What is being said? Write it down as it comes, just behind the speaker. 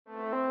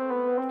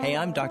Hey,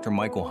 I'm Dr.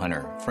 Michael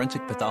Hunter,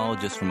 forensic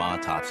pathologist from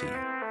Autopsy,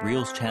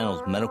 Reel's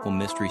channel's medical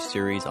mystery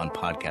series on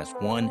Podcast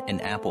One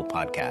and Apple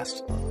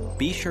Podcasts.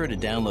 Be sure to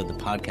download the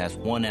Podcast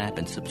One app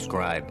and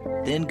subscribe.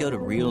 Then go to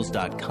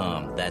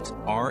Reels.com, that's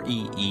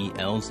REELZ.com,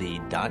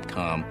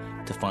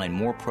 to find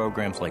more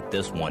programs like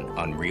this one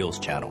on Reel's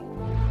channel.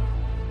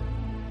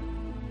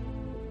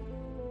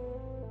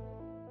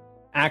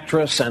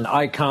 Actress and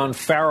icon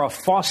Farah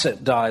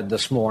Fawcett died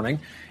this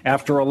morning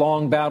after a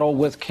long battle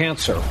with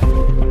cancer.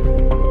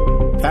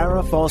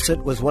 Farah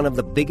Fawcett was one of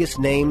the biggest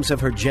names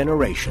of her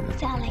generation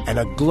and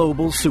a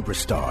global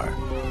superstar.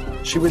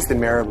 She was the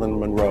Marilyn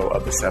Monroe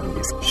of the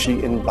 70s.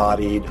 She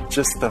embodied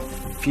just the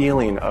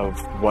feeling of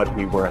what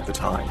we were at the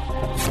time.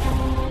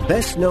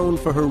 Best known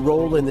for her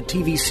role in the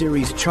TV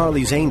series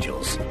Charlie's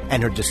Angels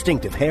and her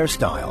distinctive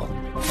hairstyle,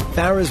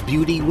 Farah's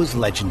beauty was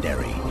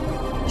legendary.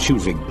 She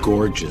was a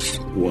gorgeous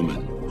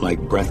woman, like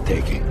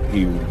breathtaking.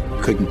 You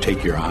couldn't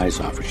take your eyes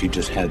off her. She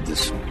just had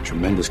this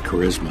tremendous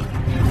charisma.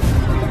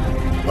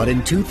 But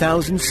in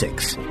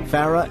 2006,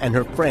 Farah and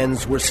her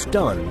friends were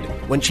stunned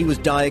when she was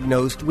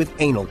diagnosed with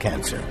anal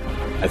cancer.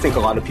 I think a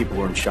lot of people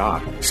were in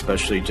shock,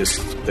 especially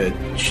just that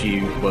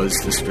she was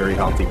this very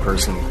healthy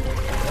person.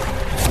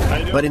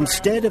 But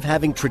instead of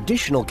having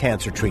traditional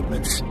cancer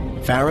treatments,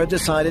 Farah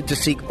decided to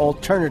seek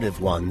alternative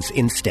ones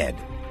instead.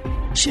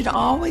 She'd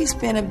always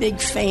been a big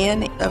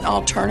fan of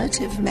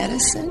alternative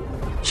medicine.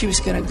 She was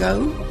going to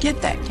go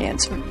get that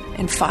cancer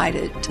and fight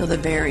it till the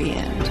very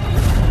end.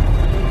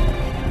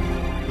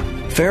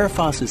 Farah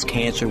Fawcett's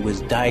cancer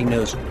was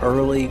diagnosed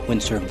early when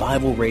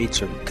survival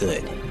rates are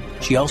good.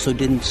 She also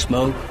didn't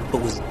smoke,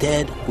 but was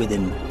dead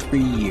within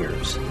 3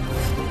 years.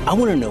 I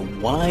want to know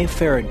why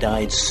Farah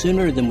died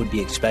sooner than would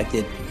be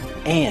expected,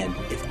 and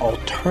if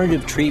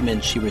alternative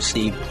treatments she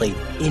received played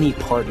any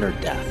part in her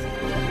death.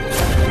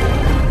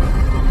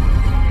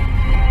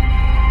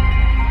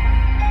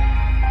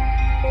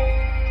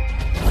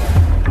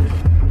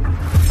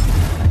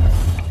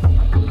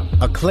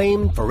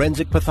 Acclaimed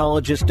forensic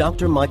pathologist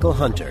Dr. Michael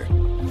Hunter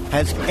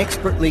has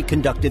expertly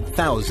conducted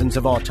thousands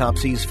of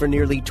autopsies for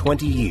nearly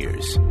 20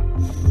 years.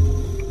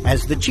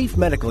 As the chief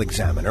medical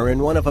examiner in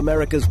one of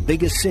America's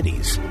biggest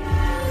cities,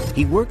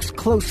 he works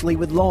closely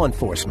with law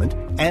enforcement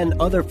and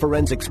other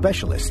forensic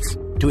specialists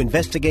to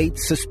investigate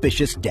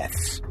suspicious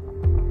deaths.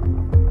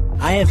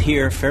 I have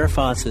here Farah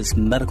Fawcett's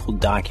medical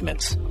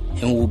documents,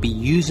 and will be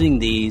using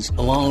these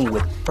along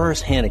with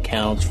first-hand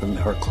accounts from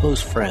her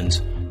close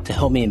friends to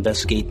help me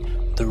investigate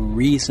the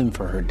reason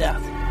for her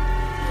death.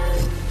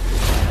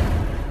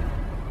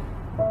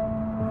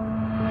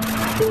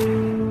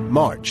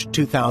 March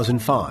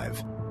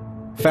 2005.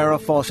 Farah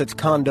Fawcett's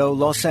condo,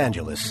 Los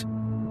Angeles.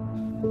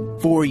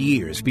 4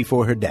 years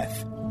before her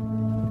death.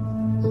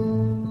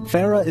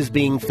 Farah is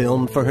being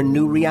filmed for her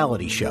new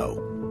reality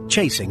show,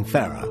 Chasing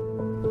Farah.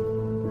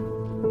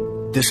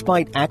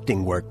 Despite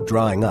acting work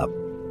drying up,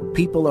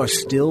 people are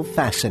still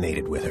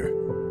fascinated with her.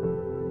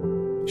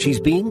 She's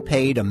being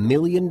paid $1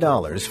 million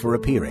for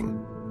appearing.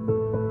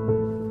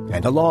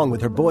 And along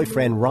with her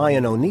boyfriend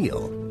Ryan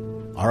O'Neal,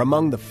 are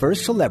among the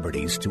first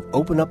celebrities to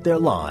open up their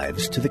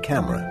lives to the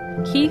camera.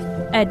 Keith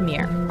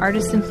Edmere,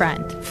 artist and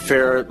friend.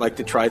 Farah liked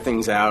to try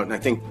things out, and I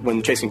think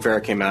when Chasing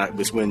Farah came out, it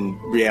was when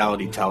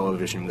reality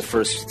television was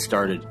first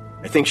started.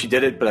 I think she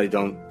did it, but I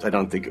don't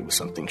think it was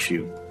something she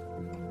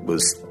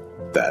was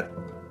that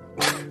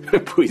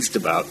pleased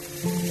about.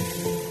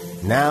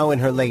 Now in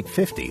her late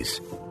 50s,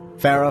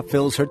 Farah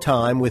fills her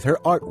time with her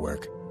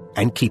artwork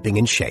and keeping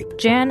in shape.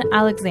 Jan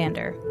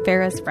Alexander,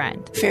 Farah's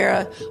friend.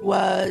 Farah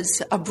was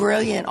a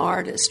brilliant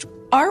artist.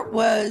 Art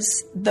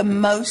was the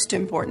most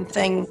important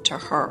thing to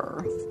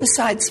her,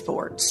 besides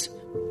sports.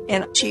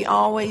 And she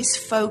always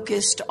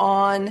focused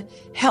on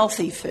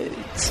healthy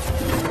foods.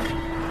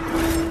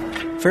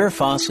 Farah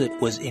Fawcett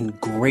was in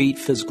great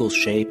physical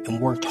shape and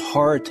worked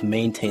hard to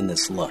maintain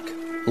this look.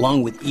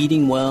 Along with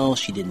eating well,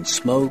 she didn't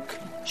smoke.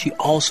 She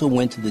also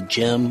went to the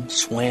gym,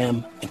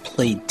 swam, and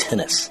played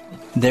tennis.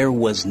 There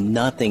was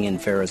nothing in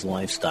Farah's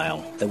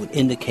lifestyle that would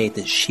indicate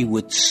that she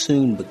would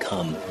soon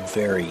become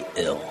very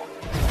ill.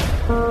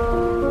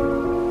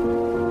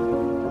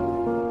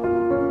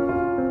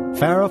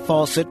 Farah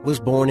Fawcett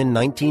was born in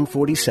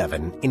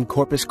 1947 in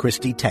Corpus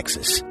Christi,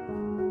 Texas,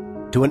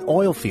 to an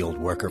oil field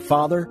worker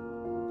father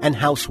and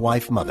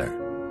housewife mother.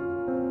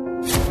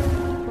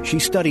 She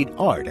studied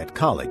art at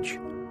college,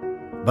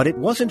 but it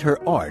wasn't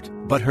her art,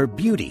 but her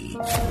beauty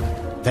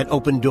that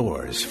opened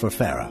doors for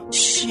Farah.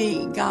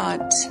 She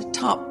got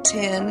top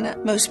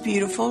 10 most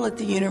beautiful at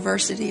the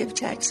University of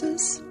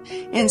Texas.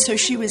 And so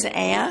she was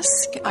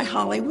asked by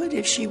Hollywood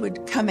if she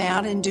would come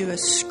out and do a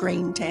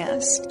screen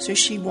test. So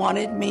she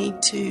wanted me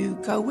to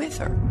go with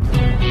her.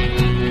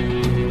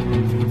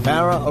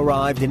 Farah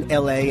arrived in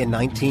L.A. in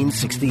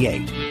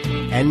 1968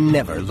 and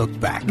never looked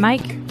back.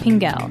 Mike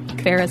Pingel,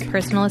 Farah's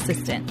personal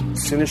assistant.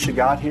 As soon as she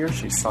got here,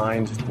 she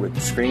signed with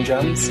Screen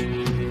Gems.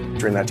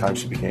 During that time,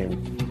 she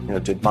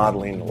did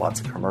modeling, lots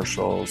of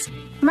commercials.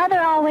 Mother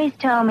always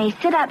told me,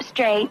 sit up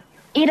straight,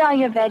 eat all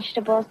your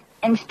vegetables,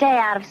 and stay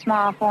out of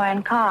small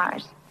foreign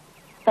cars.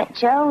 But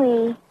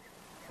Joey,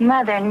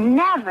 Mother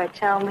never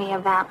told me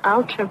about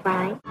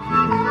ultraviolet.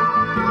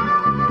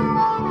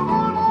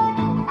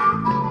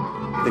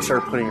 They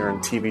started putting her in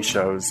TV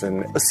shows,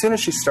 and as soon as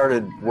she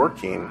started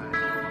working,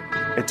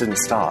 it didn't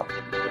stop.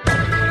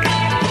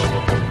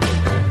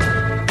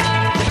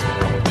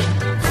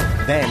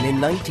 Then,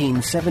 in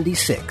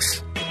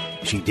 1976,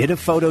 she did a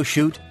photo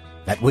shoot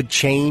that would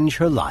change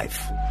her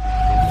life.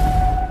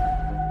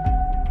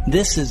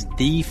 This is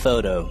the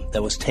photo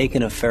that was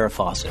taken of Farrah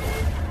Fawcett.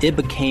 It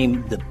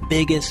became the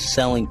biggest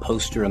selling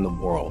poster in the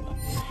world.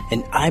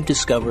 And I've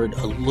discovered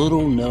a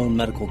little-known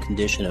medical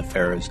condition of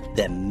Farrah's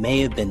that may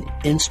have been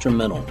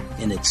instrumental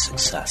in its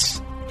success.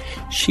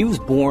 She was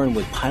born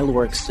with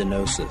pyloric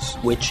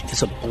stenosis, which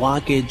is a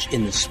blockage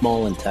in the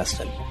small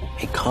intestine.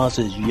 It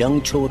causes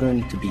young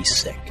children to be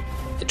sick.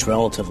 It's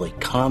relatively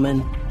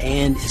common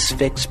and is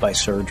fixed by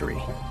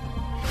surgery.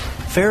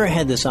 Farah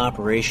had this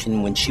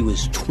operation when she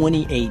was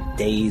 28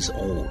 days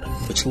old,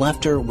 which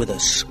left her with a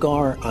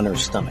scar on her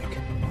stomach.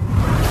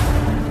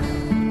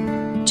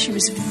 She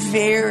was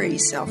very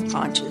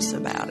self-conscious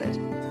about it.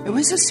 It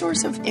was a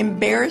source of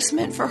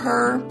embarrassment for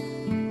her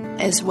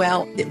as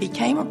well. It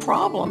became a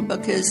problem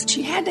because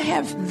she had to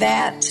have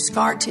that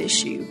scar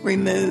tissue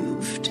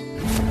removed.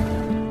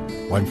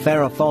 When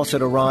Farrah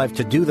Fawcett arrived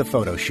to do the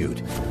photo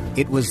shoot,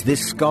 it was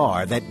this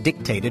scar that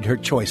dictated her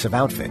choice of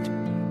outfit.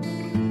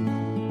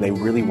 They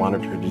really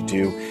wanted her to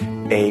do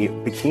a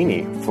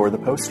bikini for the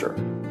poster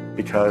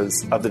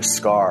because of the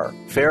scar.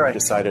 Farrah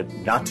decided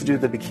not to do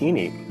the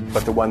bikini,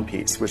 but the one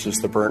piece, which is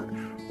the burnt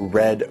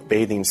red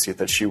bathing suit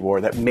that she wore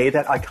that made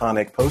that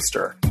iconic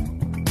poster.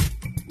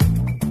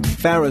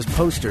 Farrah's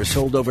poster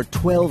sold over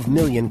 12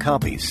 million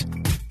copies.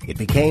 It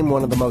became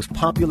one of the most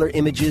popular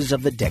images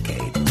of the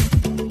decade.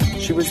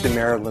 She was the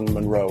Marilyn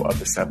Monroe of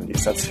the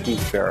 70s. That's who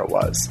Farrah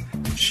was.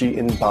 She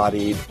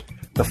embodied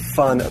the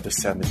fun of the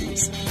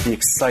 70s, the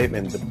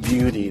excitement, the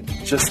beauty,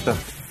 just the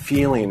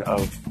feeling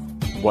of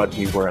what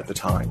we were at the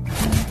time.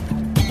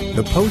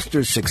 The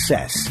poster's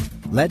success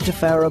led to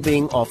Farrah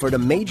being offered a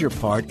major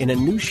part in a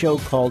new show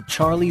called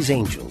Charlie's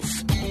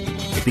Angels.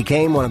 It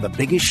became one of the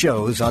biggest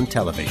shows on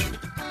television.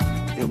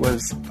 It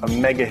was a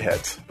mega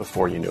hit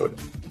before you knew it.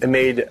 It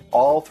made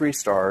all three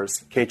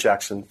stars, Kate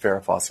Jackson,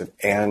 Farrah Fawcett,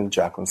 and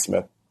Jaclyn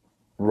Smith,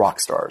 rock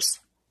stars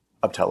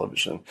of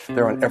television.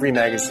 They're on every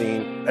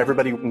magazine.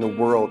 Everybody in the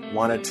world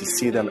wanted to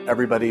see them.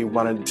 Everybody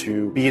wanted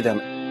to be them.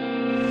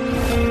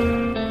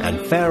 And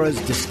Farrah's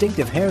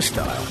distinctive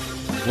hairstyle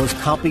was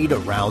copied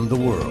around the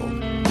world.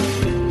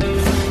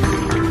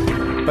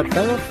 But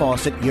Farrah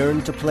Fawcett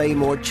yearned to play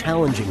more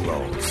challenging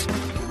roles.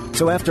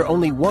 So after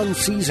only one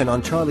season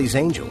on Charlie's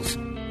Angels,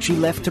 she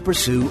left to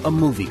pursue a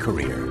movie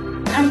career.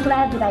 I'm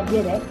glad that I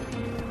did it,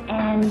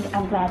 and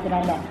I'm glad that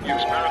I left.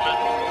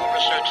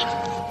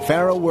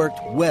 Farrah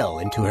worked well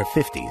into her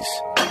 50s.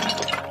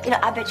 You know,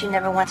 I bet you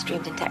never once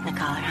dreamed in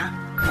Technicolor,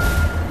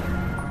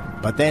 huh?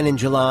 But then in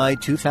July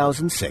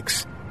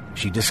 2006,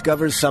 she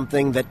discovers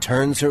something that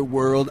turns her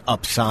world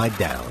upside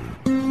down.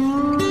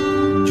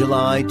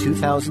 July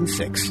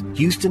 2006,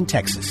 Houston,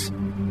 Texas.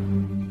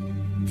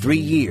 3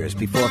 years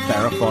before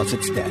Farrah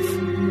Fawcett's death.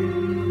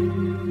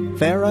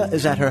 Farrah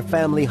is at her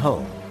family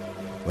home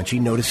when she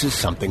notices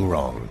something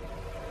wrong.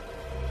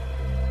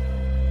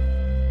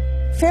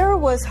 Farrah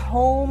was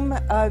home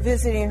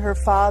visiting her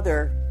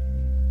father,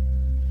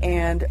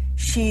 and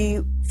she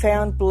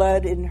found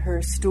blood in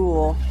her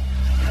stool.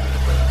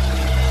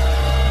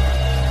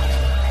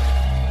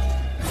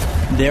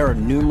 There are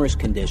numerous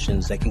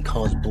conditions that can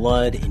cause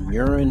blood in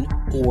urine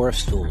or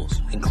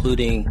stools,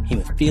 including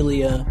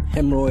hemophilia,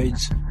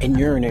 hemorrhoids, and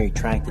urinary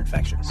tract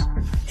infections.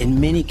 In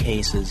many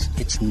cases,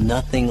 it's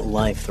nothing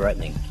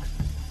life-threatening.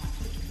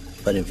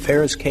 But in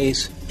Farrah's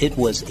case, it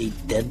was a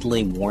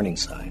deadly warning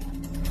sign.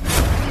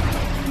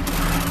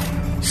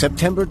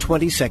 September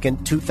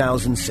 22nd,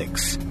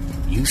 2006,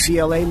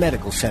 UCLA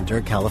Medical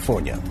Center,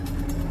 California.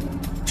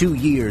 2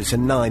 years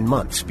and 9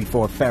 months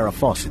before Farrah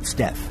Fawcett's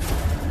death.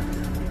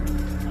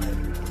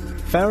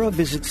 Farrah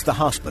visits the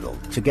hospital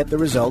to get the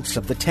results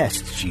of the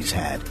tests she's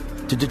had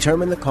to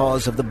determine the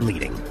cause of the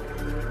bleeding.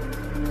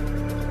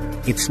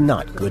 It's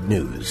not good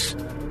news.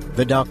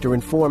 The doctor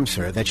informs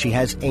her that she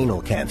has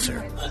anal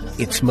cancer.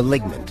 It's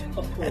malignant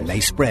and may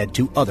spread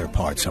to other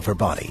parts of her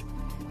body.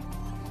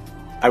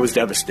 I was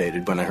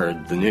devastated when I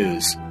heard the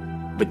news,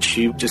 but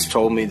she just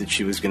told me that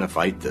she was going to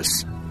fight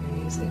this.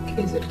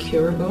 Is it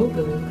curable,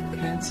 the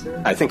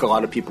cancer? I think a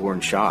lot of people were in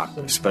shock,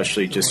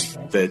 especially just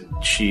that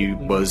she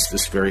was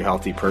this very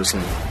healthy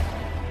person.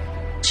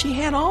 She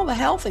had all the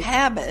healthy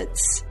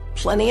habits,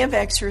 plenty of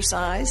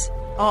exercise,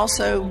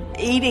 also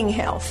eating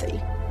healthy.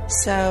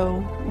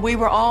 So we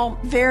were all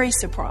very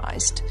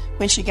surprised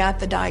when she got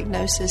the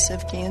diagnosis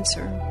of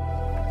cancer.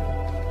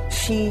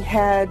 She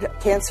had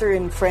cancer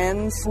in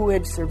friends who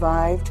had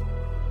survived.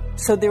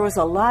 So there was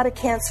a lot of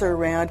cancer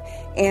around,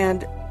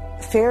 and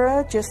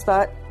Farrah just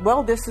thought,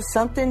 well, this is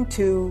something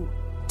to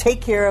take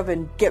care of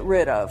and get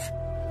rid of.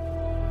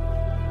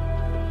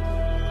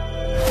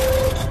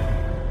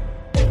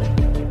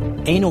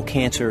 Anal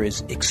cancer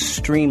is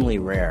extremely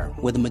rare,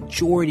 with a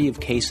majority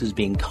of cases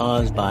being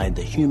caused by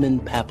the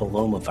human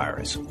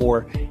papillomavirus,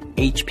 or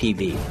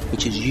HPV,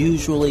 which is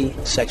usually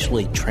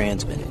sexually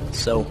transmitted.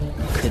 So,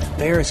 could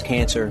Farah's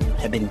cancer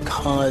have been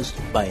caused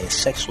by a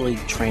sexually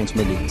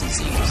transmitted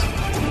disease?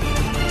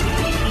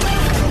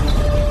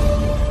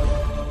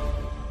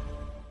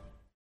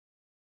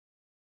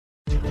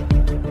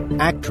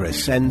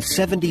 Actress and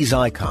 70s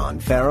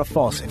icon Farrah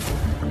Fawcett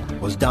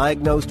was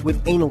diagnosed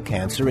with anal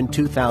cancer in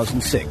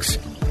 2006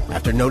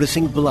 after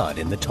noticing blood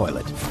in the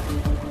toilet.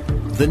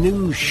 The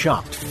news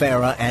shocked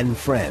Farah and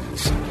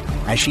friends,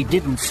 as she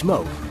didn't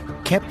smoke,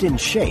 kept in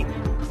shape,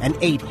 and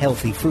ate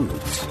healthy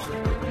foods.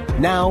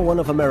 Now one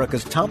of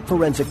America's top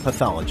forensic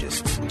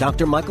pathologists,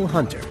 Dr. Michael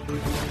Hunter,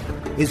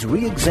 is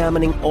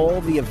re-examining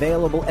all the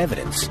available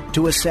evidence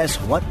to assess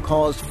what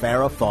caused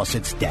Farrah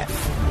Fawcett's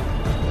death.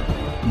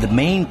 The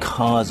main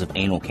cause of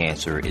anal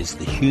cancer is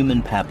the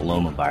human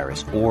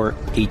papillomavirus, or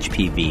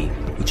HPV,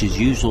 which is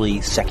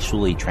usually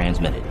sexually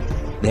transmitted.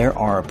 There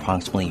are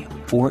approximately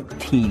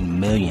 14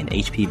 million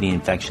HPV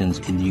infections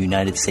in the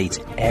United States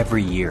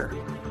every year,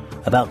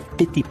 about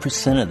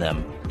 50% of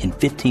them in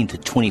 15 to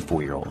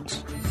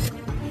 24-year-olds.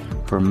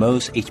 For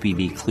most,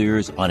 HPV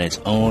clears on its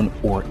own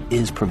or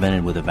is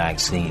prevented with a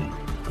vaccine,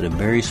 but a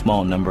very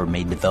small number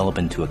may develop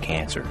into a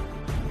cancer.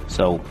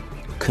 So,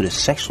 could a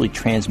sexually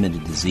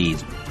transmitted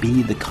disease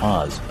be the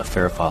cause of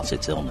Farrah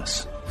Fawcett's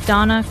illness?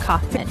 Donna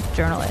Kaufman,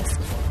 journalist.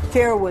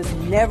 Farrah was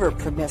never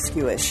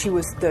promiscuous. She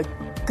was the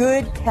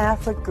good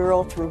Catholic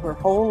girl through her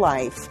whole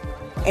life.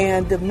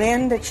 And the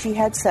men that she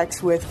had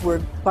sex with were,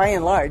 by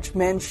and large,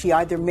 men she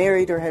either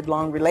married or had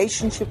long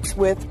relationships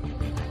with.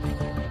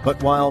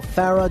 But while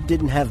Farrah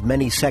didn't have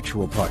many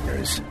sexual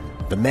partners,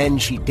 the men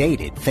she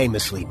dated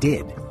famously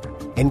did,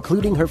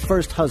 including her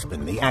first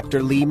husband, the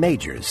actor Lee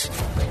Majors,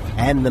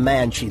 and the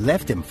man she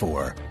left him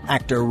for,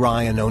 actor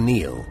Ryan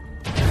O'Neal.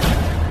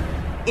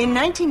 In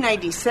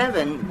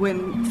 1997,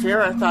 when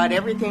Farrah thought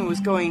everything was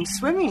going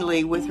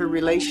swimmingly with her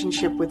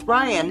relationship with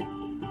Ryan,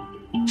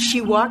 she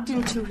walked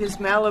into his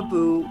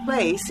Malibu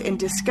place and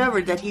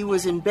discovered that he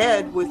was in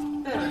bed with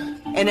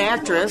an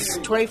actress,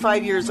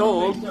 25 years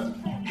old,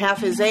 half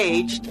his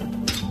age,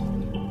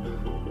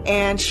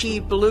 and she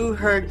blew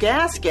her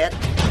gasket.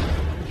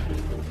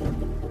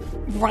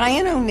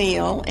 Ryan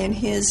O'Neal and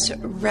his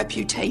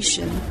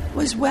reputation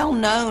was well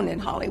known in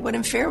Hollywood,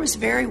 and Farrah was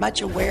very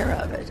much aware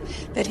of it,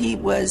 that he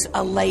was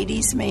a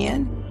ladies'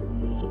 man.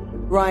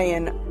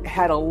 Ryan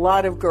had a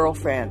lot of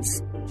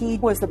girlfriends. He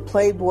was the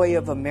playboy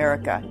of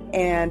America,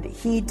 and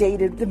he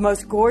dated the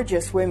most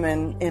gorgeous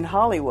women in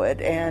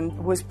Hollywood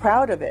and was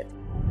proud of it.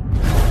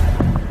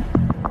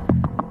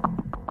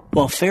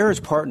 While Farrah's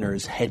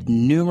partners had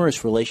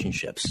numerous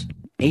relationships,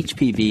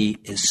 HPV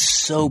is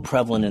so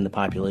prevalent in the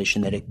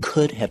population that it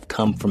could have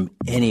come from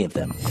any of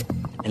them.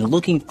 And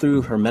looking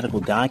through her medical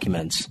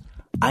documents,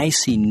 I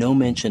see no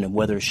mention of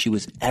whether she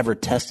was ever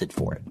tested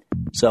for it.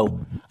 So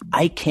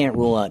I can't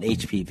rule out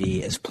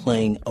HPV as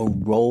playing a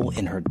role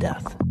in her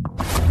death.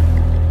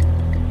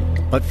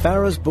 But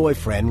Farrah's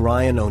boyfriend,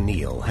 Ryan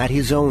O'Neal, had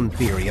his own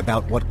theory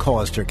about what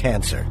caused her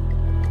cancer.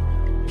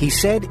 He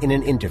said in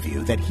an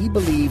interview that he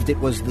believed it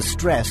was the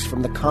stress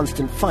from the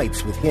constant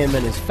fights with him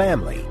and his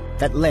family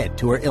that led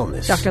to her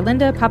illness. Dr.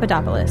 Linda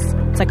Papadopoulos,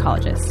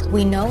 psychologist.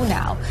 We know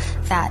now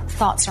that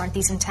thoughts aren't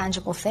these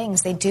intangible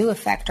things. They do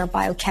affect our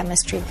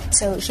biochemistry.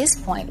 So his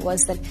point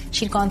was that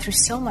she'd gone through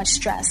so much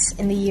stress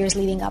in the years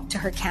leading up to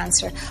her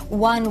cancer.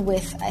 One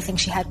with, I think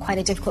she had quite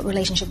a difficult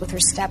relationship with her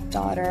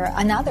stepdaughter.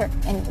 Another,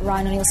 and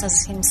Ryan O'Neal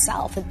says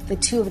himself, that the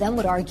two of them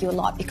would argue a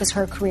lot because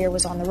her career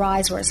was on the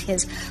rise, whereas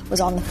his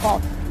was on the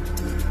fall.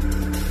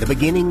 The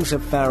beginnings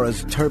of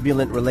Farrah's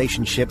turbulent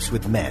relationships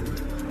with men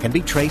can be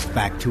traced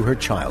back to her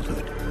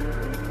childhood.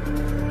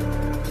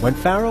 When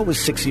Farrah was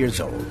 6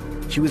 years old,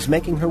 she was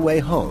making her way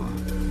home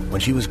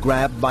when she was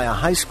grabbed by a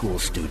high school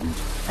student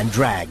and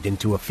dragged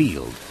into a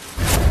field.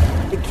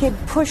 The kid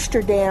pushed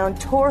her down,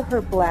 tore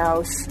her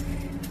blouse,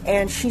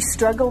 and she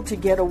struggled to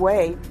get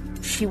away.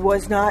 She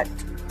was not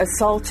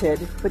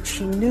assaulted, but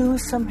she knew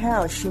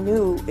somehow,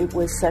 it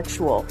was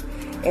sexual.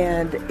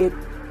 And it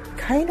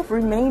kind of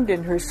remained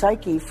in her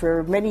psyche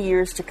for many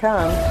years to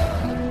come.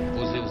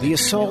 The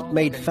assault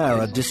made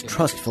Farrah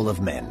distrustful of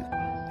men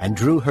and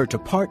drew her to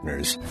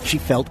partners she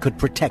felt could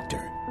protect her.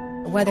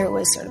 Whether it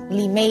was sort of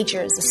Lee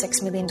Majors, the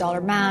 $6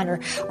 million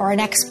man, or an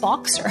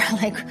ex-boxer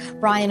like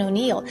Ryan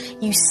O'Neal,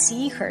 you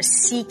see her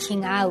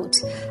seeking out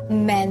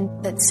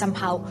men that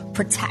somehow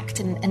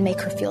protect and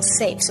make her feel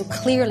safe. So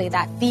clearly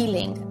that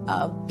feeling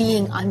of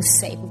being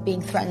unsafe, of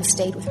being threatened,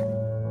 stayed with her.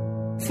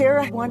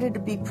 Farrah wanted to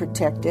be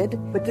protected,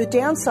 but the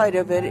downside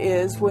of it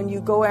is when you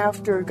go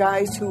after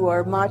guys who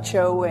are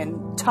macho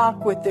and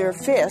talk with their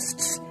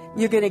fists,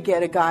 you're going to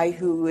get a guy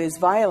who is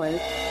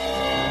violent.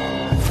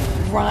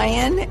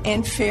 Ryan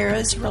and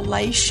Farrah's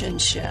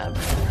relationship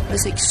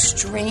was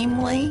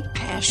extremely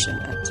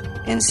passionate.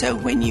 And so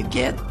when you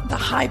get the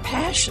high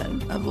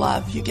passion of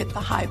love, you get the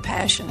high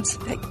passions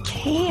that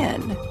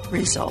can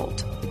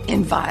result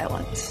in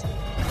violence.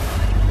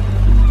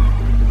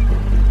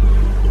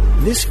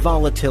 This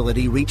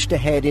volatility reached a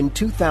head in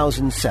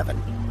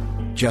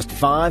 2007, just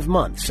 5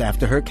 months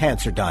after her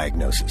cancer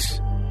diagnosis.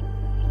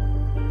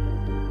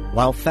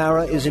 While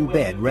Farah is in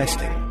bed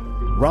resting,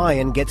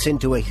 Ryan gets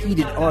into a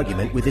heated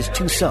argument with his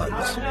two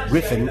sons,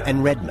 Griffin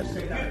and Redmond.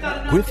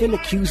 Griffin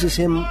accuses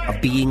him of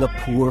being a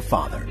poor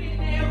father.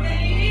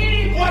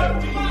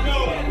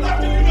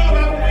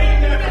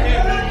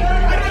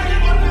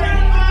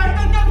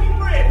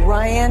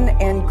 Ryan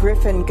and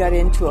Griffin got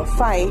into a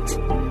fight,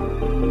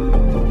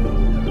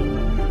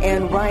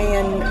 and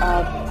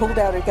Ryan pulled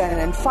out a gun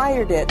and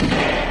fired it.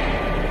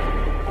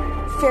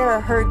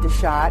 Farah heard the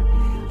shot.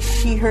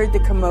 She heard the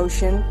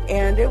commotion,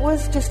 and it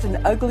was just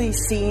an ugly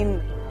scene.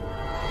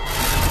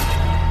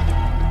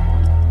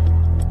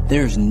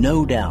 There's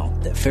no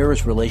doubt that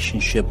Farah's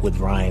relationship with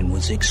Ryan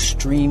was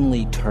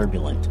extremely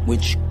turbulent,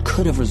 which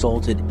could have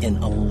resulted in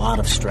a lot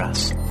of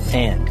stress.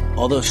 And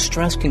although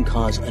stress can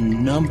cause a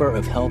number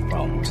of health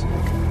problems,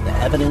 the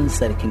evidence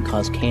that it can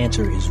cause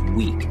cancer is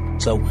weak.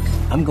 So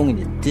I'm going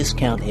to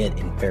discount it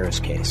in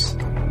Farah's case.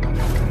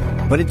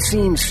 But it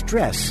seems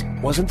stress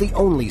wasn't the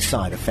only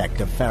side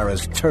effect of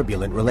Farah's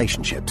turbulent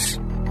relationships.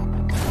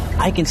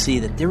 I can see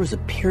that there was a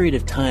period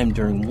of time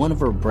during one of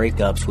her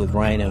breakups with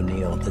Ryan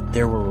O'Neal that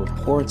there were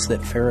reports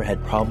that Farah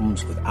had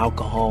problems with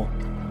alcohol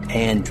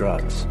and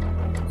drugs.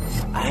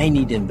 I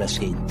need to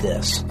investigate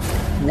this.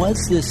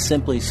 Was this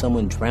simply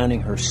someone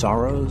drowning her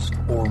sorrows,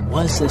 or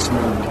was this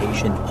an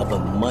indication of a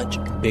much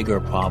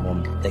bigger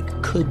problem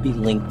that could be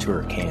linked to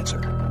her cancer?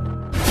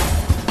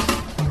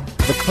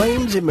 The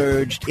claims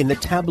emerged in the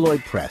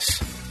tabloid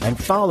press and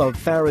followed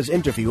Farah's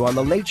interview on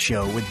The Late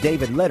Show with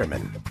David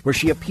Letterman, where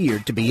she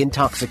appeared to be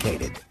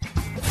intoxicated.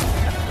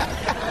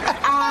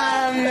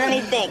 Let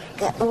me think.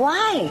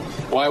 Why?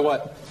 Why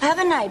what?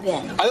 Haven't I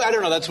been? I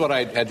don't know. That's what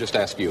I had just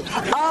asked you.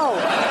 Oh.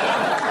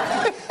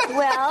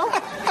 Well.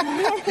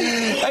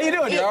 How you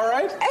doing? You all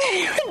right?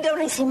 Don't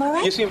I seem all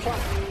right? You seem fine.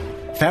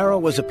 Farah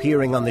was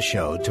appearing on the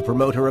show to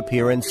promote her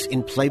appearance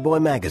in Playboy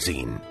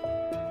magazine.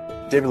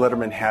 David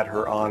Letterman had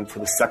her on for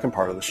the second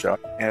part of the show,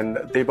 and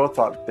they both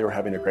thought they were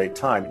having a great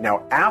time.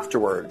 Now,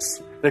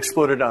 afterwards, it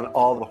exploded on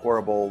all the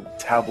horrible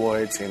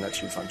tabloids saying that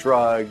she was on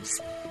drugs.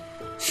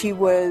 She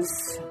was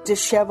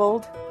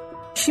disheveled.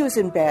 She was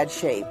in bad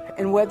shape.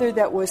 And whether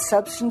that was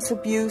substance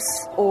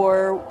abuse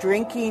or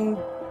drinking,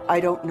 I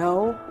don't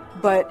know,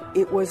 but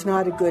it was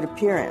not a good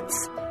appearance.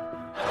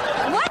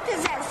 What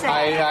does that say?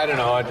 I don't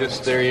know.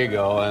 There you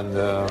go. And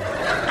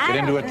get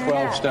into a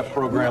 12-step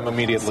program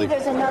immediately. See,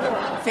 there's another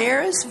one.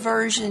 Farah's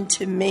version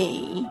to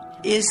me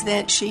is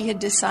that she had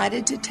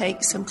decided to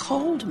take some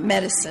cold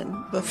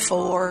medicine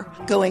before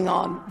going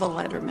on the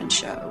Letterman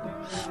show.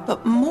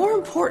 But more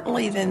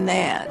importantly than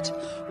that,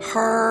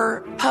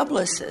 her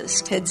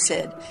publicist had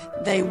said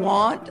they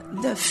want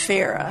the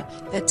Farah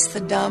that's the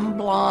dumb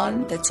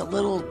blonde, that's a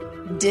little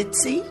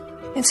ditzy.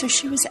 And so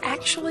she was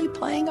actually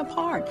playing a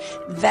part.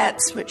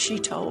 That's what she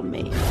told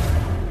me.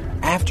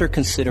 After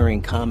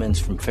considering comments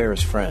from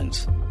Farah's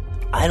friends,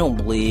 I don't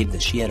believe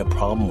that she had a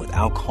problem with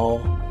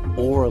alcohol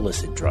or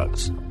illicit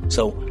drugs.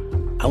 So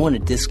I want to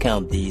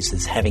discount these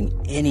as having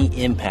any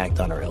impact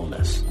on her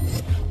illness.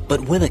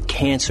 But with a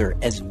cancer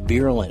as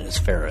virulent as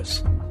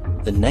Farah's,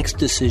 the next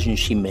decision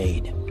she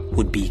made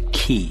would be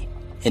key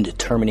in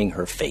determining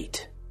her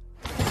fate.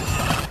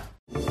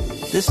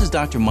 This is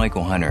Dr.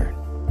 Michael Hunter.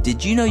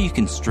 Did you know you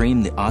can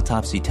stream the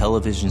Autopsy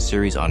television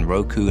series on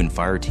Roku and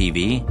Fire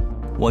TV?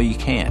 Well, you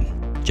can.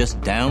 Just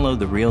download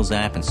the Reels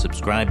app and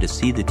subscribe to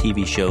see the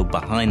TV show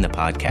behind the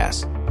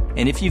podcast.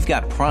 And if you've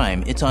got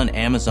Prime, it's on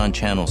Amazon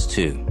channels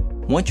too.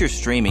 Once you're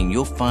streaming,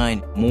 you'll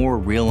find more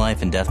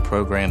real-life and death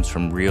programs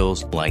from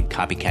Reels like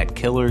Copycat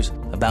Killers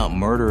about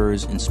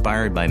murderers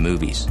inspired by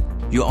movies.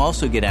 You'll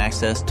also get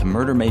access to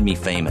Murder Made Me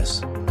Famous,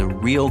 the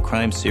real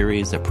crime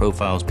series that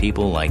profiles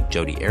people like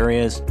Jodi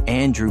Arias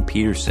and Drew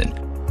Peterson,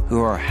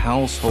 who are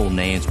household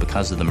names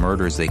because of the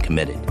murders they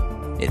committed.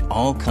 It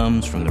all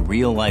comes from the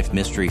real-life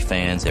mystery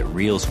fans at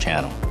Reels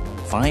channel.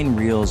 Find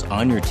Reels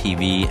on your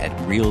TV at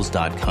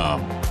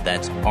Reels.com.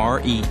 That's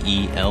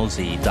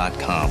REELZ.com.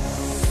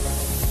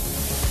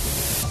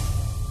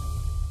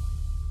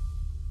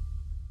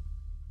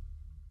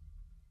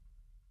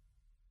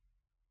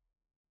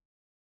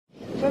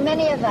 For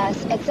many of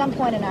us, at some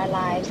point in our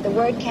lives, the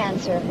word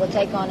cancer will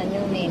take on a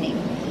new meaning.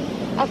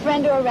 A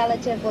friend or a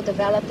relative will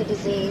develop the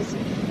disease.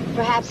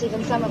 Perhaps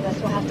even some of us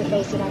will have to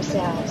face it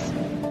ourselves.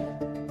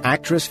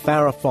 Actress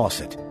Farah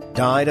Fawcett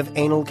died of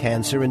anal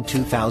cancer in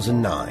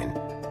 2009,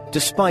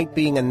 despite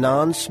being a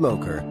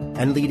non-smoker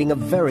and leading a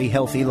very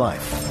healthy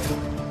life.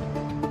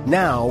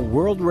 Now,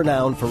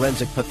 world-renowned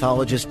forensic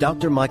pathologist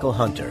Dr. Michael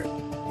Hunter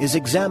is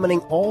examining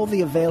all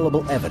the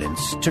available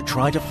evidence to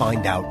try to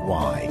find out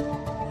why.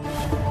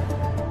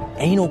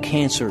 Anal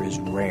cancer is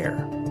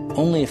rare,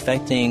 only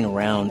affecting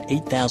around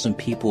 8,000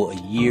 people a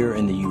year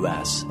in the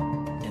U.S.,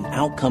 and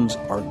outcomes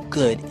are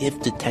good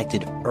if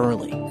detected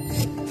early.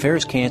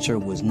 Farah's cancer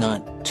was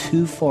not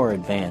too far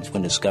advanced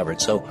when discovered,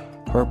 so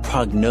her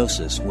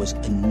prognosis was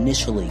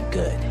initially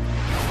good.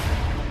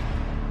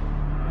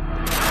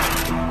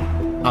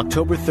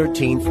 October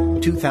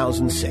 13th,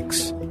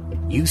 2006.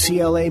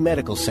 UCLA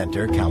Medical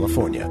Center,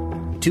 California.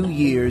 2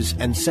 years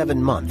and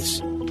 7 months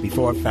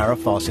before Farah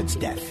Fawcett's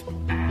death.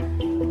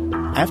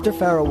 After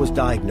Farah was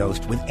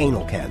diagnosed with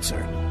anal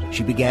cancer,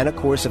 she began a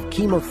course of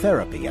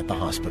chemotherapy at the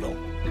hospital.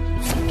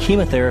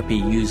 Chemotherapy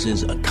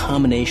uses a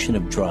combination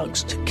of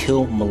drugs to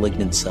kill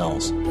malignant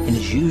cells and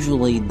is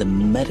usually the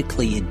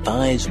medically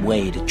advised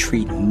way to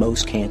treat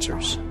most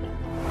cancers.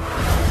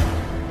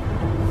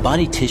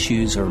 Body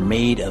tissues are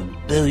made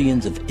of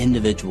billions of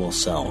individual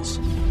cells,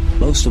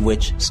 most of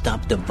which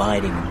stop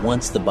dividing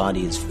once the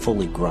body is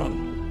fully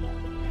grown.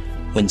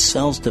 When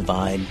cells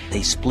divide,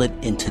 they split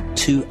into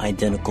 2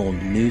 identical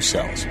new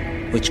cells,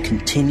 which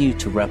continue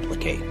to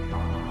replicate.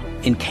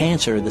 In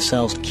cancer, the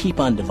cells keep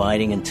on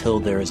dividing until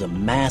there is a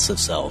mass of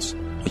cells,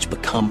 which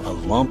become a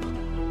lump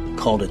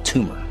called a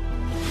tumor.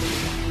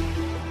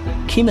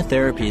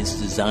 Chemotherapy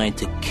is designed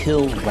to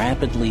kill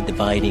rapidly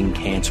dividing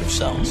cancer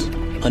cells.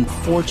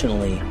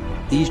 Unfortunately,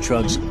 these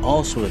drugs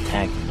also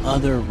attack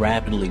other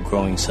rapidly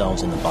growing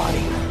cells in the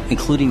body,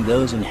 including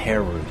those in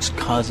hair roots,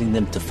 causing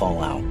them to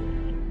fall out.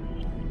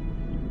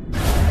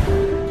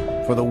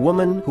 For the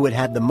woman who had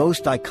had the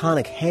most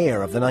iconic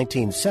hair of the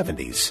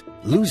 1970s,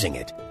 losing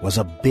it was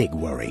a big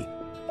worry.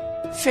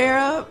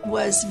 Farah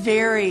was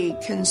very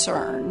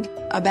concerned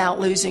about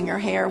losing her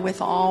hair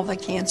with all the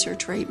cancer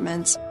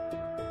treatments.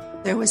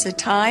 There was a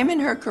time in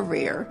her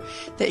career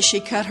that she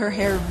cut her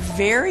hair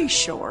very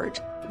short.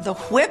 The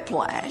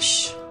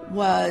whiplash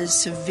was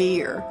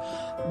severe,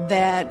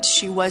 that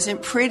she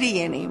wasn't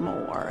pretty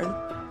anymore.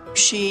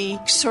 She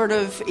sort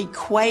of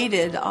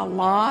equated a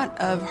lot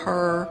of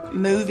her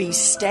movie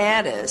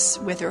status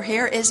with her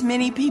hair, as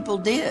many people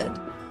did.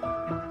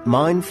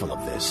 Mindful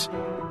of this,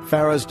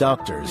 Farah's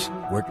doctors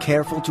were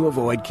careful to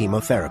avoid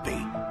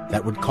chemotherapy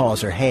that would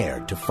cause her hair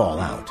to fall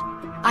out.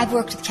 I've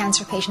worked with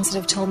cancer patients that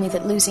have told me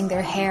that losing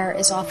their hair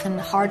is often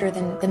harder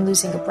than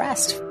losing a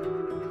breast.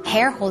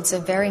 Hair holds a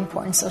very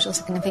important social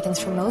significance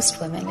for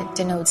most women. It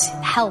denotes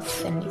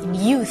health and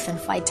youth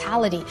and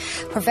vitality.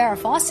 For Farah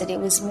Fawcett, it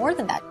was more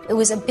than that. It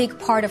was a big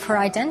part of her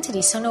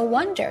identity, so no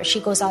wonder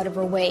she goes out of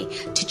her way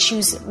to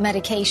choose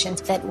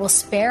medications that will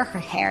spare her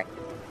hair.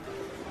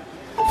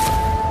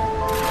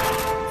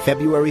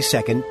 February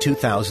 2nd,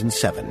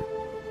 2007.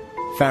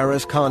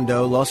 Farah's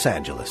condo, Los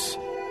Angeles.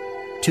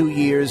 2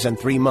 years and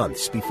 3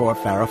 months before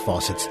Farah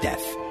Fawcett's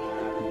death.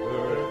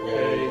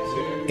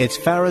 It's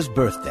Farah's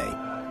birthday,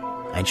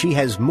 and she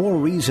has more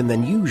reason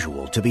than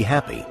usual to be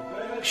happy.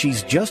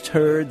 She's just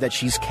heard that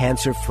she's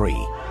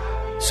cancer-free,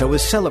 so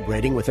is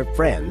celebrating with her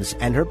friends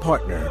and her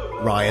partner,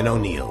 Ryan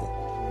O'Neill.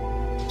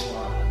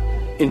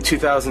 In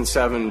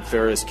 2007,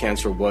 Farah's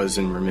cancer was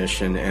in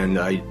remission, and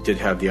I did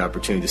have the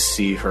opportunity to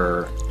see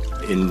her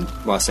in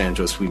Los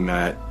Angeles. We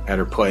met at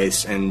her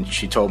place, and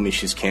she told me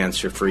she's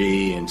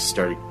cancer-free and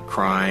started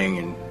crying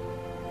and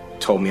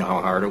told me how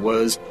hard it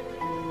was.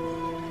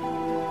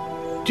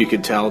 You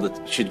could tell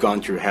that she'd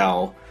gone through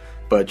hell,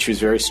 but she was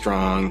very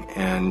strong,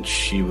 and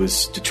she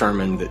was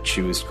determined that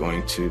she was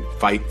going to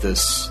fight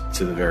this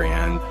to the very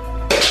end.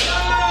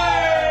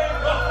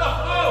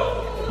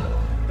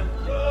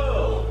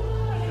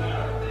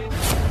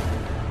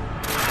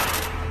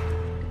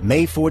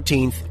 May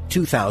 14th,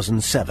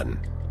 2007.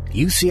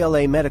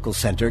 UCLA Medical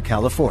Center,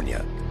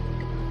 California.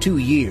 2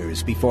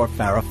 years before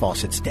Farah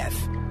Fawcett's death.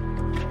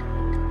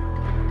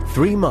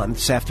 3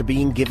 months after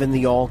being given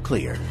the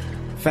all-clear,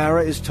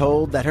 Farah is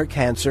told that her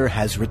cancer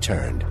has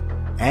returned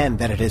and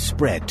that it has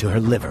spread to her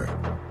liver.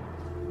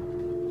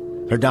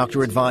 Her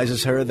doctor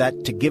advises her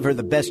that to give her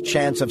the best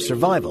chance of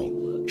survival,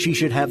 she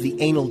should have the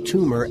anal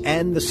tumor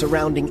and the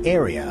surrounding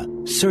area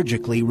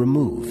surgically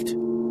removed.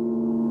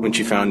 When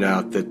she found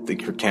out that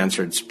her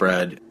cancer had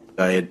spread,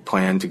 I had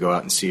planned to go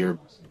out and see her,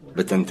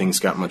 but then things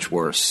got much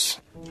worse.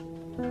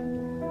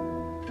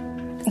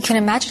 You can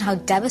imagine how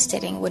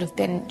devastating it would have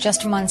been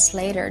just months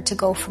later to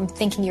go from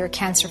thinking you're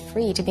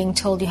cancer-free to being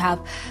told you have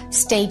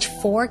stage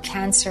 4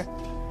 cancer.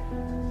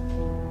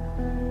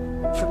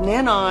 From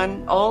then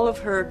on, all of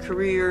her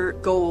career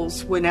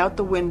goals went out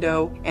the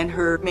window, and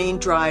her main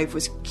drive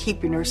was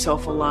keeping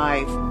herself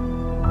alive.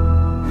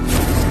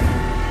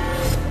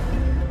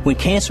 When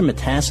cancer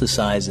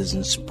metastasizes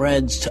and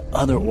spreads to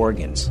other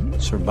organs,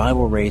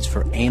 survival rates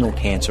for anal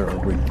cancer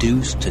are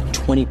reduced to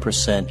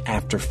 20%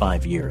 after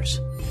 5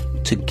 years.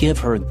 To give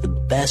her the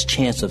best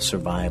chance of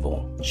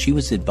survival, she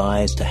was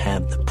advised to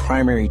have the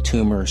primary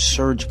tumor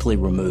surgically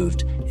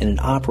removed in an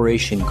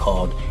operation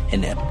called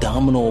an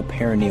abdominal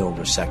perineal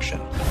resection.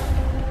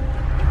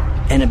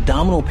 An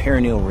abdominal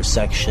perineal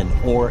resection,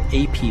 or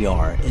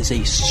APR, is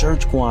a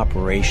surgical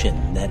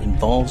operation that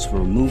involves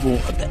removal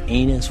of the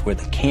anus where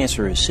the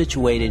cancer is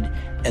situated,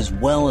 as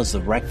well as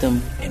the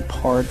rectum and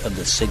part of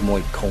the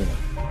sigmoid colon.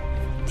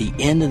 The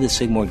end of the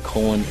sigmoid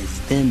colon is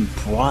then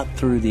brought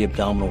through the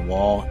abdominal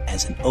wall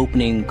as an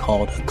opening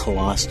called a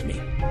colostomy,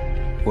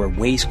 where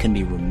waste can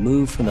be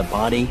removed from the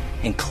body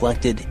and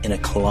collected in a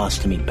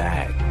colostomy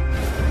bag.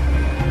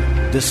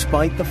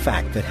 Despite the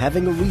fact that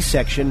having a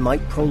resection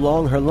might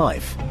prolong her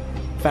life,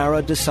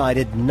 Farah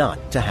decided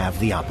not to have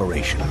the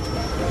operation.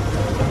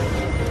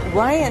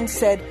 Ryan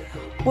said,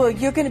 well,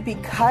 you're going to be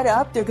cut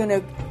up, they're going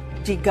to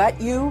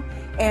degut you,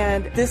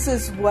 and this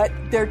is what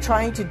they're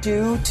trying to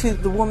do to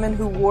the woman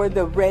who wore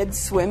the red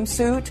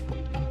swimsuit.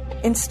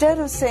 Instead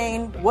of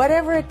saying,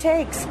 whatever it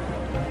takes.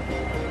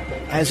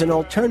 As an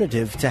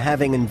alternative to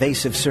having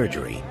invasive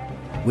surgery,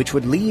 which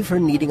would leave her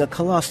needing a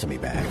colostomy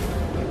bag,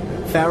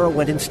 Farah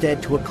went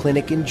instead to a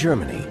clinic in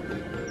Germany.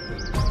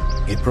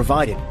 It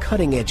provided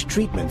cutting-edge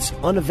treatments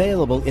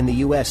unavailable in the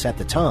U.S. at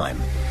the time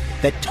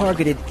that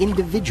targeted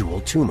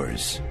individual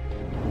tumors.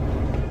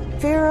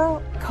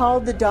 Farah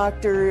called the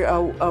doctor,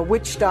 a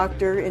witch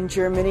doctor in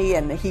Germany,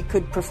 and he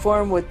could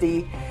perform what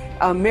the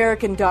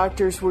American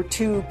doctors were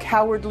too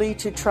cowardly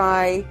to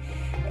try,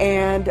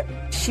 and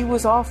she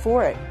was all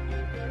for it.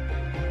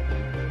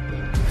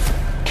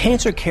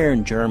 Cancer care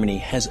in Germany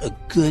has a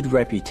good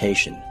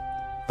reputation,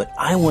 but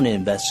I want to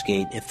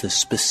investigate if the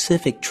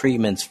specific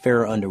treatments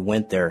Farah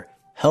underwent there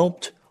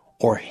helped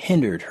or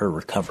hindered her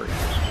recovery.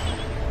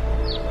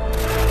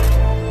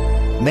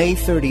 May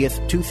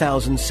 30th,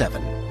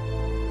 2007.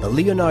 The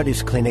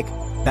Leonardis Clinic,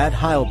 Bad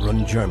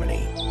Heilbrunn,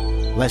 Germany,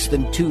 less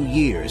than 2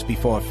 years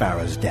before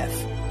Farah's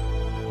death.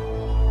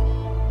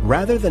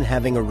 Rather than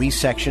having a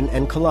resection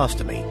and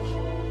colostomy,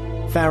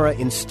 Farah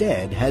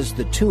instead has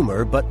the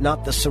tumor but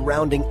not the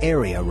surrounding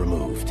area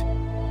removed.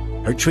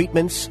 Her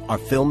treatments are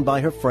filmed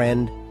by her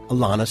friend,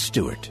 Alana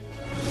Stewart.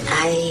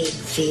 I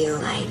feel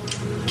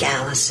like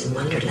Alice in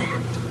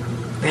Wonderland.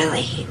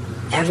 Really,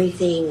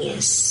 everything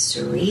is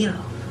surreal.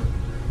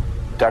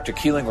 Dr.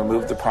 Keeling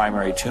removed the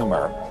primary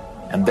tumor,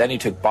 and then he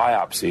took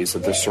biopsies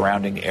of the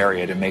surrounding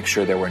area to make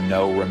sure there were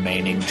no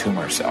remaining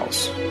tumor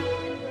cells.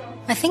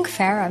 I think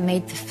Farah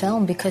made the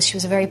film because she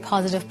was a very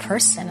positive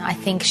person. I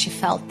think she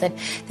felt that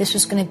this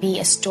was going to be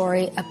a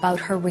story about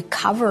her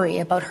recovery,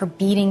 about her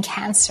beating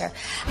cancer.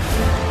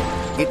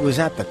 It was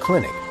at the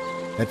clinic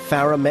that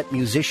Farah met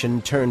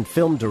musician turned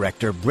film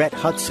director Brett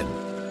Hudson,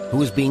 who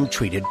was being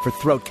treated for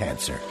throat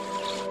cancer.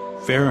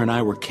 Farah and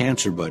I were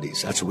cancer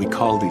buddies. That's what we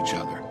called each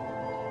other.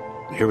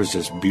 Here was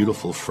this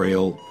beautiful,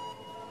 frail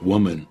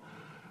woman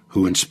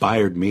who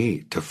inspired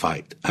me to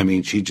fight. I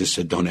mean, she just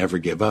said, don't ever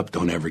give up,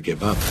 don't ever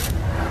give up.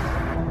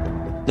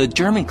 The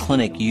German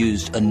clinic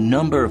used a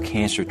number of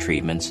cancer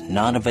treatments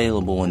not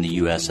available in the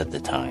U.S. at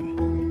the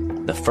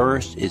time. The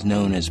first is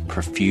known as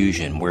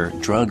perfusion, where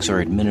drugs are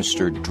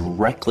administered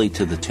directly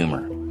to the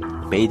tumor,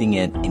 bathing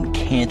it in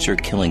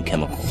cancer-killing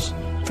chemicals.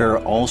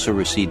 Farah also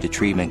received a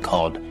treatment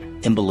called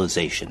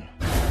embolization.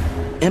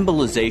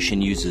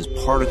 Embolization uses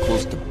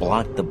particles to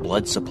block the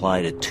blood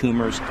supply to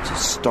tumors to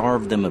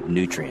starve them of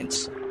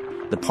nutrients.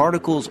 The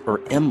particles, or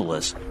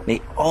embolus,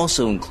 may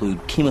also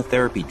include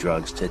chemotherapy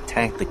drugs to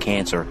attack the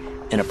cancer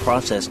in a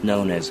process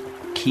known as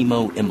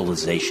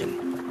chemoembolization.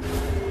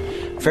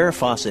 Farah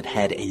Fawcett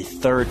had a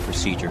third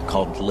procedure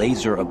called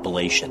laser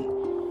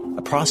ablation,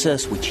 a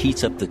process which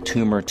heats up the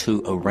tumor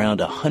to around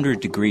 100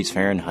 degrees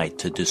Fahrenheit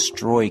to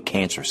destroy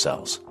cancer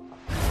cells.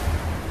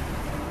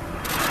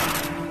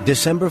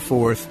 December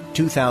 4th,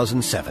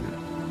 2007.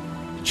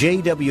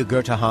 J.W.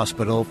 Goethe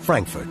Hospital,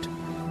 Frankfurt.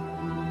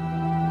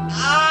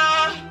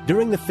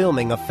 During the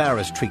filming of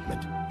Farah's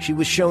treatment, she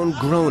was shown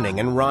groaning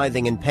and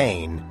writhing in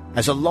pain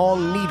as a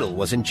long needle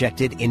was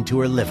injected into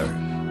her liver.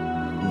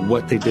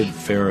 What they did,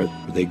 Farah,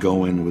 they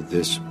go in with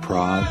this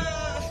prod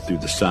through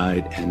the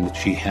side, and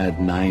she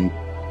had 9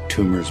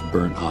 tumors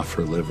burnt off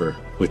her liver,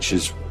 which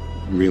is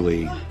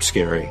really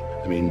scary.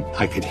 I mean,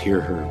 I could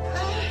hear her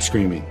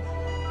screaming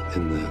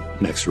in the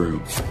next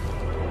room.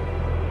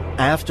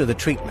 After the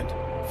treatment,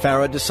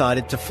 Farah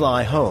decided to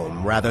fly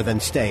home rather than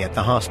stay at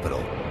the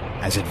hospital,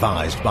 as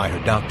advised by her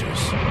doctors.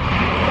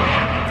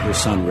 Her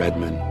son,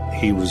 Redmond,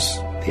 he was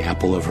the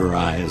apple of her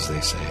eye, as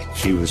they say.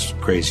 She was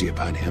crazy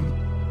about him.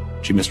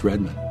 She missed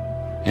Redmond.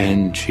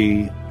 And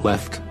she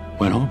left,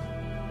 went home.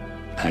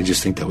 I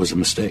just think that was a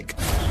mistake.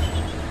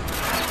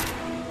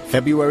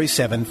 February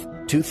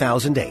 7th,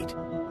 2008.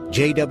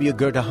 J.W.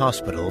 Goethe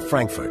Hospital,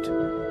 Frankfurt.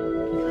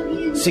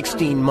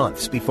 16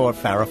 months before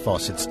Farah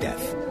Fawcett's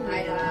death.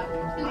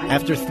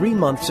 After 3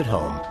 months at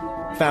home,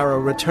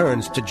 Farah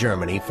returns to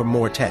Germany for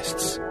more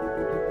tests.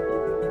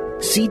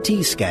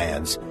 CT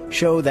scans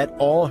show that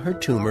all her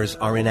tumors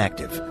are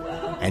inactive,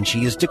 and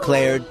she is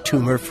declared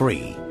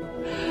tumor-free.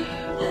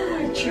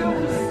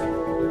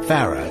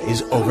 Farah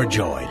is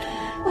overjoyed.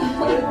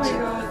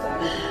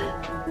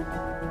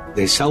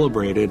 They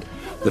celebrated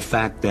the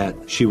fact that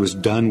she was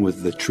done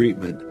with the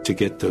treatment to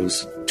get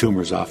those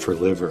tumors off her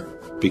liver,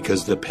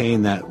 because the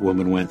pain that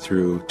woman went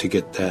through to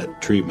get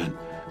that treatment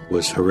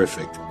was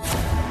horrific.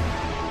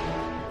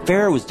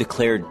 Farah was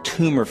declared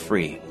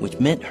tumor-free, which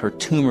meant her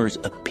tumors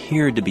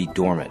appeared to be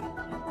dormant.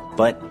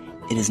 But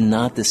it is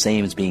not the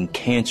same as being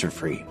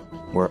cancer-free,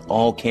 where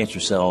all cancer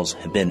cells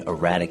have been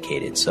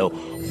eradicated. So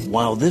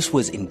while this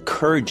was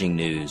encouraging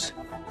news,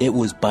 it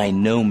was by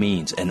no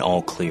means an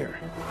all clear.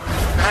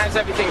 How's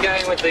everything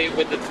going with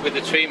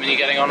the treatment? Are you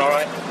getting on all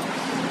right?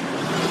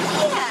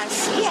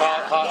 Yes,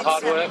 yeah.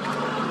 Hard work?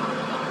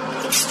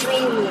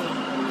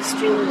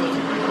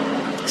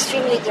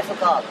 Extremely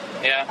difficult.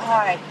 Yeah.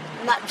 Hard,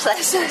 not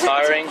pleasant.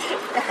 Tiring?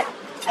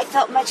 I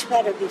felt much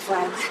better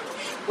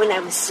when I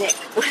was sick.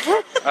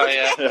 Oh,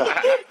 yeah.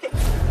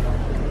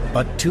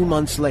 But 2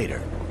 months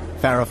later,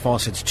 Farrah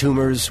Fawcett's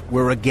tumors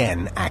were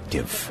again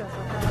active.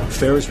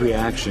 Farrah's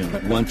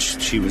reaction, once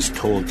she was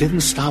told,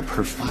 didn't stop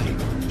her fight.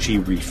 She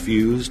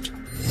refused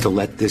to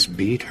let this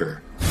beat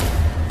her.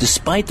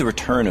 Despite the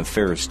return of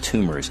Farrah's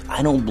tumors,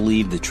 I don't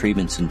believe the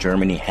treatments in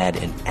Germany had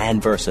an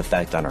adverse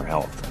effect on her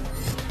health.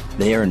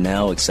 They are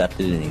now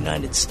accepted in the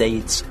United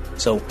States,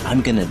 so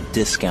I'm going to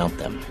discount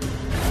them.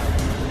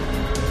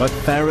 But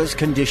Farrah's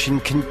condition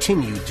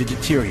continued to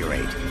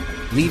deteriorate,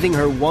 leaving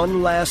her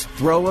one last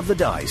throw of the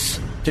dice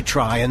to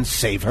try and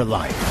save her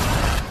life.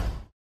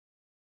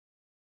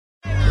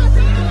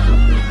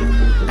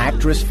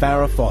 Actress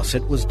Farrah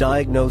Fawcett was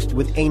diagnosed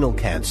with anal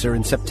cancer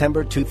in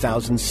September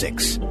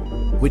 2006,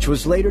 which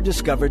was later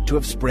discovered to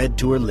have spread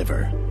to her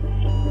liver.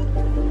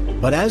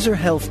 But as her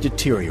health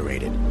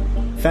deteriorated,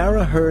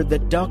 Farrah heard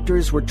that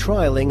doctors were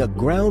trialing a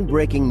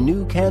groundbreaking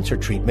new cancer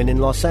treatment in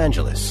Los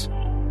Angeles.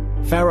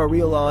 Farrah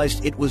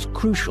realized it was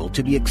crucial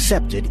to be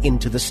accepted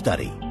into the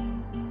study.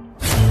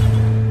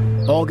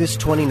 August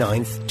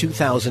 29,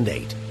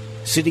 2008,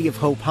 City of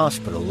Hope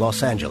Hospital,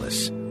 Los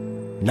Angeles,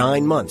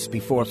 9 months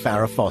before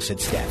Farrah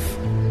Fawcett's death.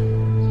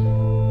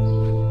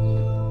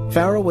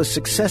 Farrah was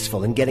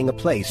successful in getting a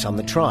place on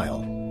the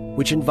trial,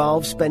 which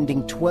involved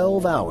spending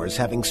 12 hours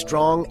having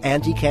strong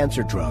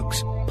anti-cancer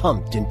drugs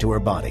pumped into her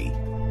body.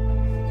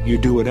 You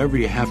do whatever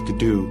you have to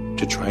do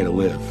to try to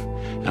live.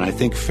 And I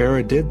think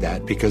Farrah did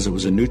that because it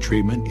was a new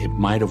treatment. It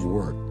might have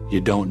worked.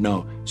 You don't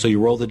know. So you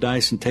roll the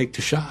dice and take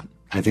the shot.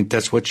 I think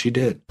that's what she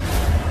did.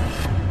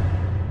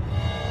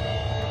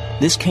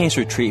 This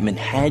cancer treatment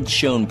had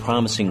shown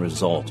promising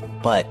results,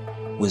 but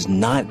was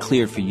not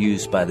cleared for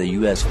use by the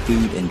U.S.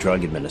 Food and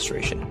Drug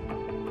Administration.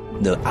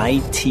 The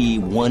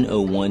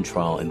IT-101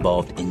 trial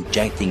involved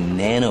injecting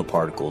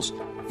nanoparticles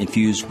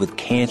infused with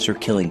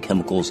cancer-killing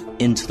chemicals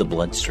into the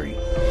bloodstream.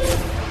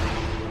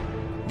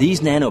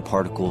 These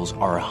nanoparticles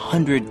are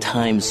 100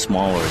 times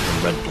smaller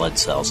than red blood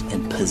cells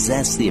and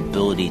possess the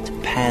ability to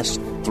pass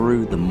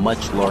through the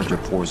much larger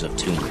pores of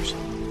tumors.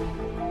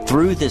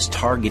 Through this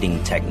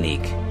targeting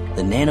technique,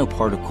 the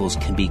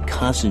nanoparticles can be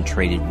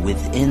concentrated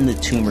within the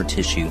tumor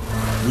tissue,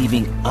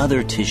 leaving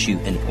other tissue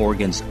and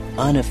organs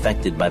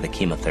unaffected by the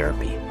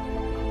chemotherapy.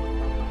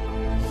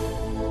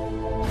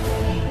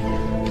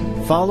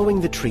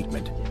 Following the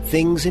treatment,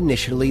 things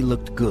initially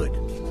looked good,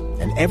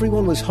 and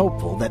everyone was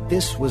hopeful that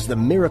this was the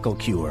miracle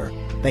cure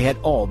they had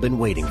all been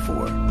waiting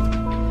for.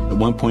 At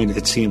one point,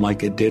 it seemed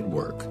like it did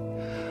work.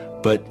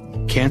 But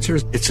cancer,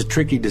 it's a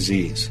tricky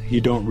disease. You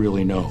don't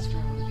really know.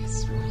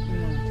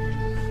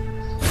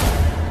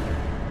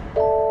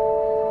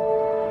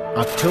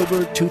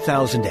 October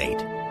 2008,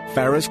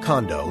 Farrah's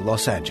condo,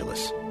 Los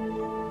Angeles.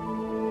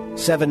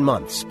 7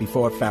 months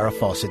before Farrah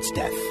Fawcett's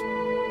death.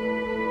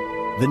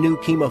 The new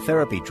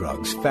chemotherapy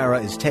drugs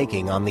Farrah is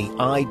taking on the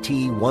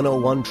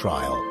IT-101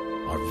 trial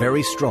are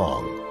very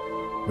strong,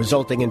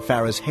 resulting in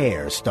Farrah's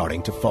hair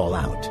starting to fall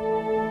out.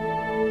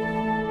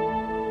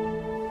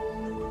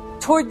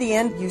 Toward the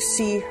end, you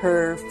see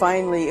her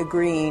finally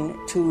agreeing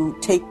to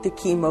take the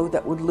chemo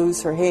that would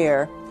lose her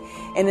hair,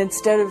 and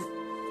instead of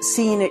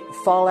seeing it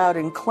fall out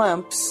in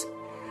clumps,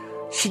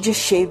 she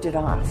just shaved it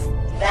off.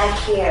 Back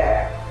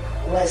here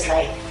was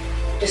like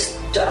just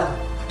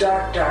a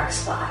dark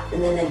spot,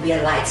 and then there'd be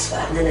a light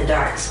spot, and then a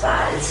dark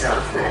spot, and so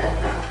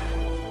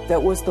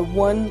that was the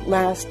one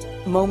last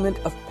moment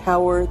of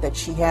power that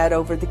she had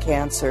over the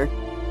cancer.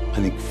 I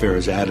think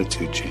Farrah's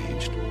attitude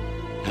changed,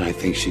 and I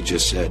think she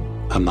just said,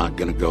 I'm not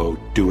going to go,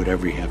 do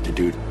whatever you have to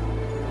do.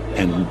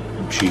 And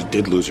she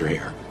did lose her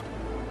hair.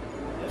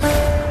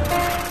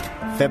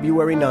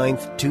 February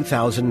 9th,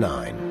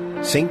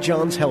 2009, St.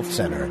 John's Health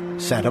Center,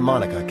 Santa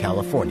Monica,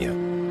 California.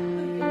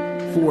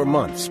 4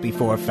 months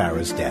before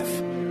Farrah's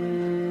death.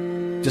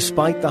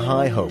 Despite the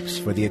high hopes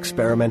for the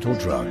experimental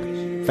drug,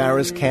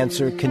 Farrah's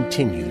cancer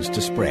continues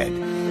to spread.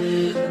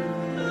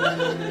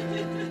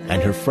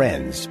 And her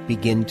friends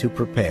begin to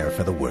prepare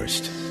for the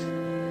worst.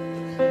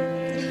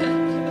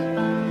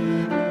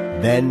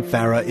 Then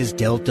Farrah is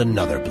dealt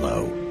another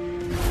blow.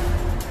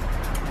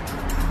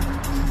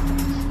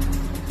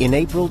 In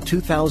April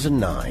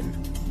 2009,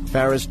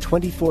 Farrah's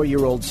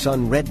 24-year-old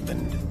son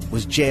Redmond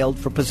was jailed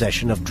for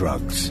possession of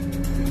drugs.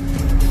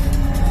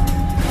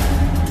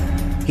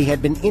 He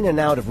had been in and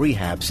out of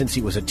rehab since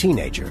he was a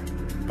teenager,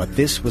 but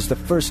this was the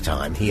first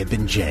time he had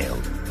been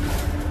jailed.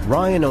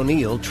 Ryan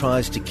O'Neill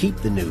tries to keep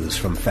the news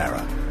from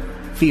Farrah,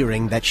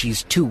 fearing that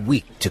she's too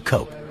weak to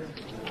cope.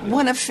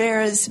 One of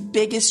Farrah's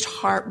biggest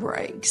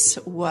heartbreaks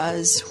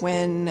was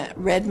when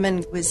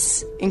Redmond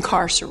was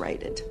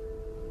incarcerated.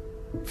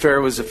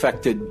 Farrah was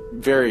affected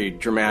very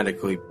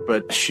dramatically,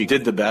 but she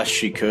did the best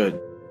she could.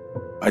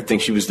 I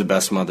think she was the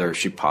best mother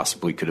she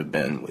possibly could have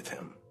been with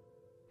him.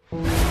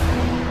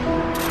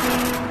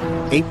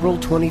 April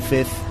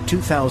 25th,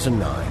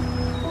 2009.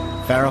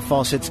 Farrah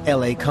Fawcett's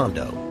L.A.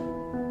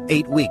 condo,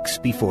 8 weeks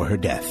before her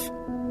death.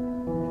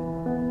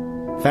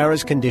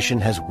 Farrah's condition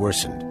has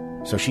worsened,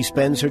 so she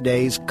spends her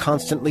days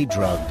constantly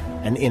drugged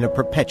and in a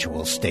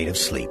perpetual state of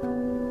sleep.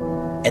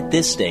 At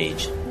this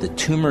stage, the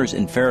tumors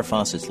in Farrah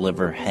Fawcett's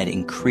liver had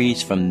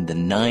increased from the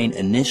 9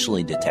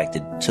 initially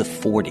detected to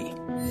 40.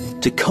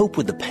 To cope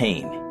with the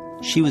pain,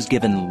 she was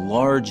given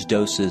large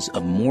doses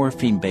of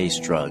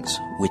morphine-based drugs,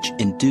 which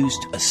induced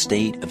a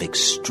state of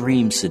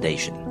extreme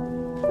sedation.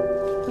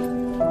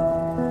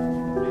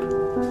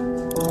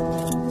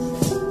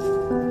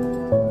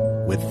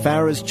 With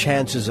Farah's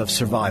chances of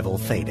survival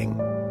fading,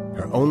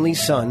 her only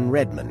son,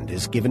 Redmond,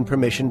 is given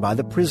permission by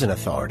the prison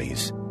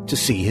authorities to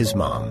see his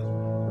mom.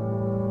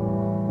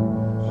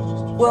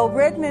 Well,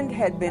 Redmond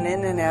had been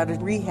in and out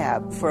of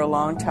rehab for a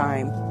long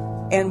time.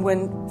 And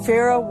when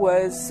Farah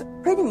was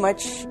pretty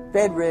much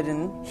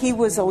bedridden, he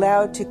was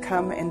allowed to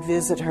come and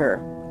visit her.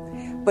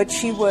 But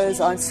she was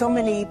on so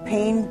many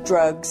pain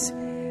drugs,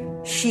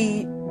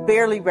 she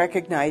barely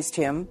recognized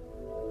him.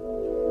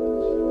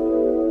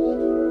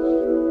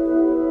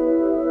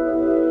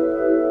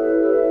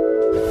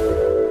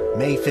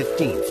 May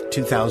 15th,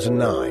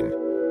 2009,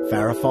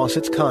 Farrah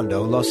Fawcett's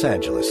condo, Los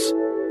Angeles,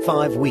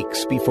 5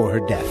 weeks before her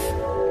death.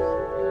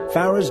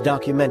 Farah's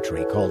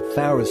documentary called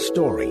Farah's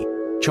Story,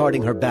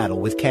 charting her battle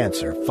with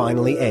cancer,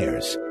 finally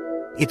airs.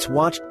 It's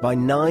watched by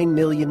 9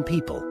 million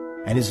people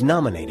and is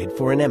nominated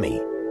for an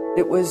Emmy.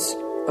 It was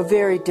a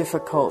very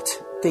difficult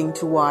thing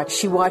to watch.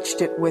 She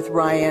watched it with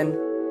Ryan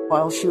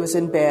while she was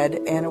in bed,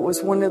 and it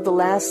was one of the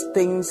last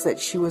things that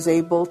she was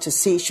able to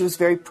see. She was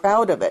very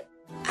proud of it.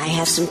 I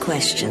have some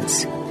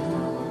questions.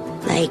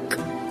 Like,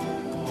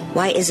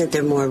 why isn't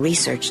there more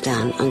research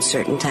done on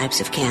certain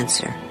types of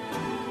cancer?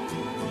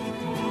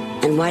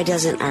 And why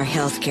doesn't our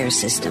healthcare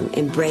system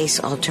embrace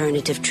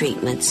alternative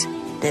treatments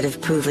that have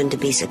proven to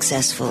be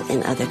successful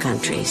in other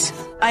countries?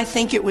 I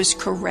think it was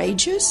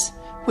courageous,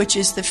 which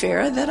is the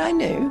Farah that I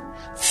knew,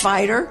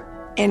 fighter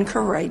and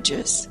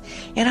courageous.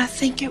 And I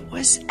think it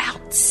was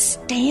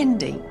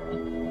outstanding.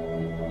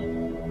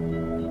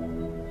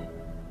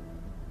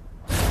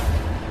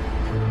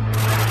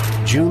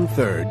 June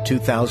 3rd,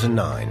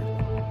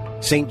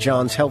 2009, St.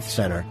 John's Health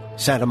Center,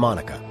 Santa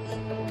Monica.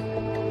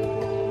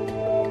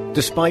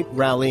 Despite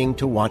rallying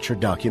to watch her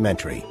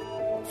documentary,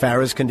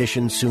 Farah's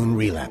condition soon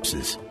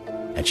relapses,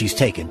 and she's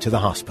taken to the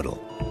hospital.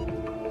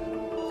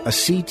 A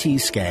CT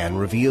scan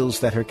reveals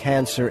that her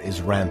cancer is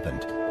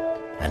rampant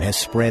and has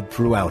spread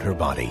throughout her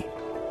body.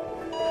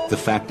 The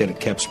fact that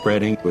it kept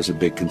spreading was a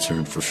big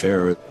concern for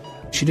Farah.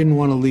 She didn't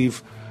want to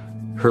leave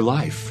her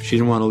life. She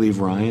didn't want to leave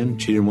Ryan.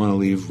 She didn't want to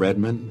leave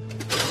Redmond.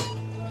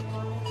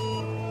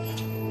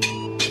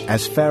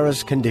 As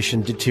Farah's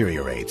condition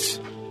deteriorates,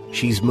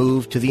 she's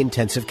moved to the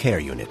intensive care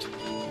unit.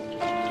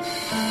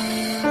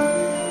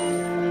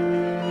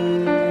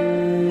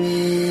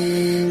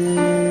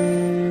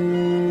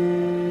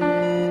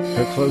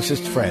 Her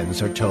closest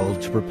friends are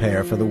told to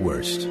prepare for the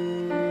worst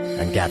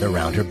and gather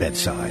round her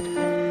bedside.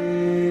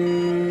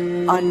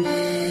 On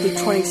the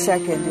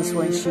 22nd is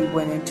when she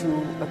went into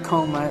a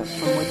coma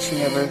from which she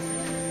never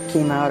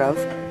came out of.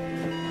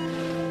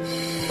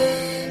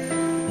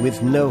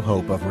 With no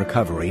hope of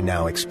recovery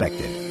now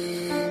expected,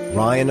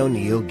 Ryan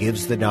O'Neill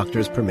gives the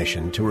doctors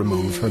permission to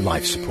remove her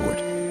life support.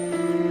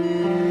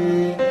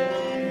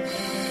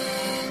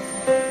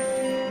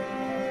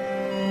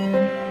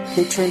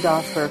 They turned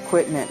off her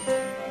equipment,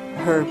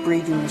 her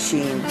breathing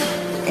machine,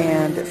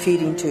 and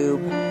feeding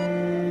tube.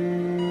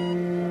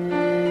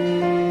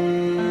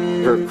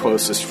 Her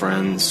closest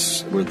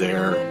friends were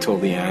there till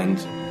the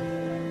end.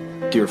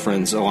 Dear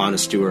friends Alana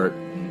Stewart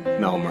and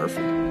Mel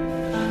Murphy.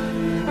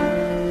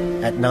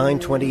 At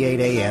 9:28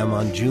 a.m.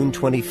 on June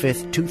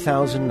 25,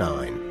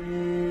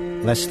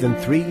 2009, less than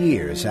 3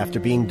 years after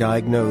being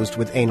diagnosed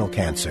with anal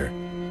cancer,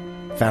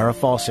 Farrah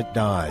Fawcett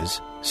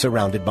dies,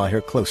 surrounded by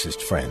her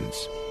closest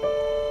friends.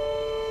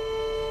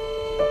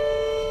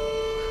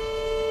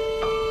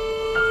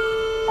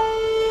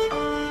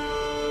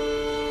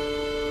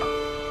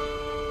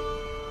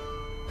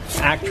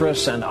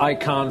 Actress and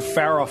icon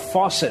Farrah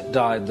Fawcett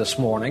died this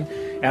morning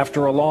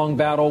after a long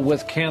battle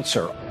with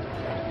cancer.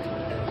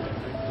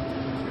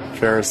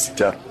 Farrah's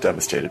death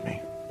devastated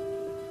me.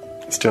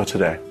 Still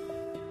today.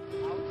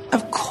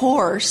 Of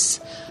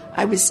course,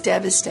 I was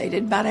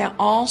devastated, but I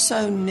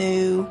also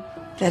knew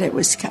that it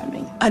was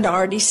coming. I'd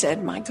already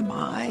said my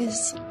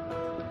goodbyes.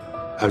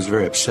 I was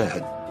very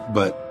upset,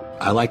 but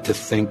I like to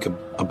think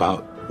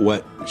about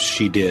what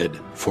she did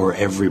for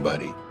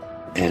everybody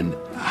and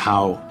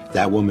how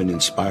that woman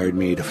inspired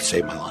me to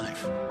save my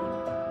life.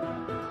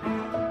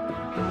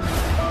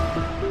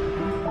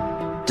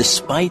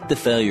 Despite the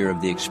failure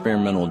of the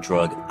experimental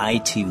drug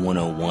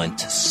IT-101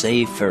 to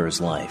save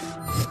Farah's life,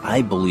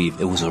 I believe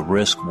it was a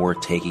risk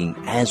worth taking,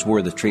 as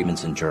were the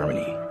treatments in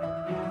Germany.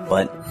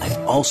 But I've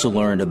also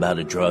learned about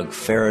a drug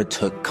Farah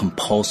took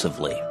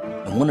compulsively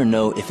and want to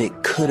know if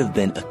it could have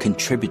been a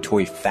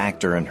contributory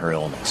factor in her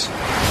illness.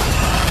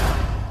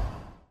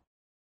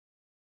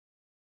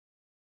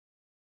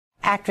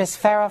 Actress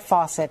Farrah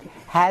Fawcett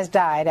has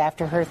died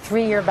after her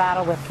 3-year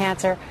battle with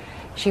cancer.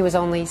 She was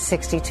only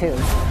 62.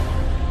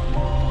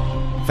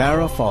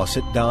 Farrah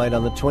Fawcett died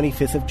on the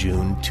 25th of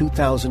June,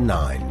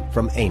 2009,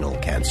 from anal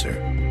cancer.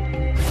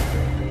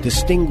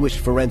 distinguished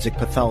forensic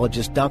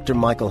pathologist Dr.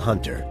 Michael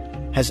Hunter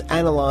has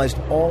analyzed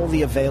all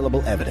the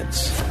available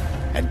evidence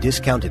and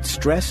discounted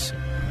stress,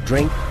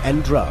 drink,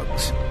 and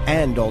drugs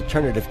and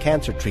alternative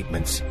cancer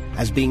treatments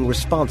as being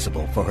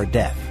responsible for her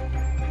death.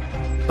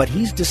 But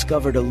he's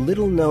discovered a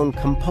little-known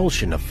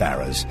compulsion of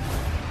Farah's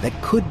that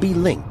could be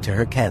linked to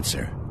her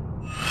cancer.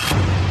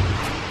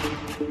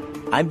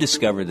 I've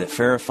discovered that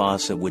Farah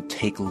Fawcett would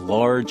take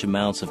large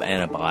amounts of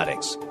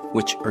antibiotics,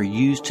 which are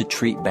used to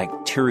treat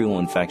bacterial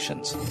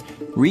infections.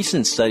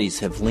 Recent studies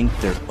have linked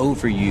their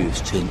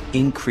overuse to an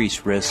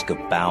increased risk of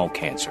bowel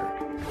cancer.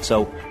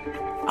 So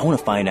I want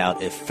to find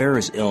out if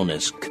Farah's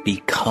illness could be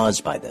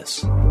caused by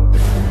this.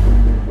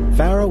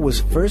 Farah was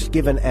first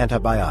given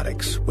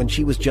antibiotics when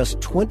she was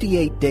just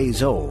 28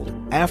 days old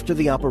after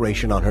the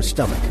operation on her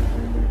stomach.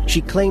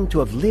 She claimed to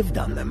have lived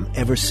on them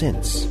ever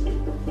since.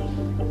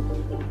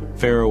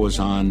 Farah was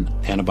on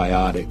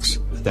antibiotics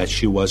that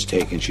she was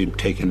taking. She'd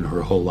taken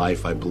her whole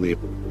life, I believe.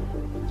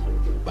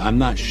 I'm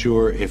not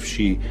sure if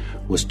she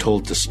was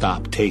told to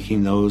stop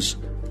taking those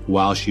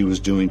while she was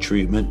doing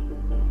treatment.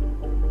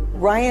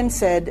 Ryan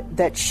said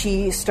that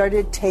she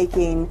started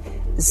taking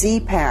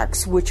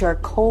Z-Paks, which are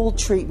cold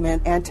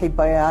treatment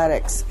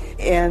antibiotics,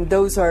 and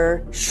those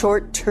are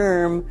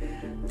short-term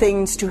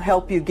things to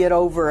help you get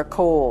over a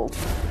cold.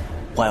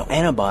 While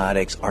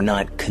antibiotics are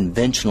not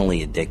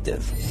conventionally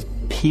addictive,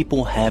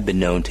 people have been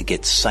known to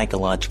get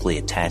psychologically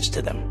attached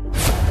to them.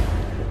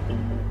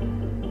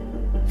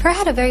 Farah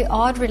had a very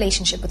odd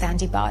relationship with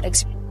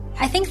antibiotics.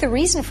 I think the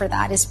reason for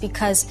that is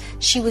because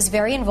she was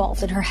very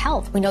involved in her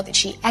health. We know that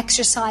she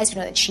exercised, we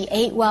know that she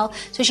ate well,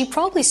 so she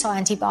probably saw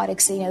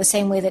antibiotics, the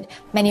same way that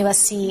many of us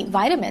see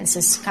vitamins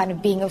as kind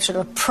of being a sort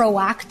of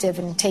proactive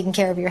in taking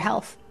care of your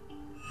health.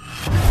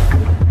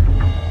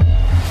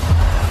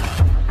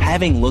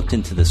 Having looked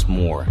into this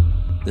more,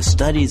 the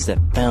studies that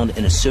found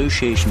an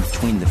association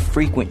between the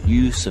frequent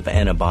use of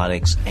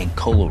antibiotics and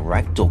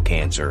colorectal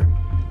cancer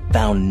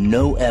found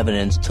no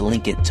evidence to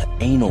link it to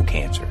anal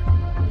cancer.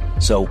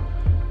 So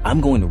I'm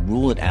going to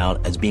rule it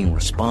out as being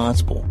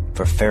responsible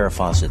for Farah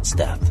Fawcett's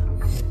death.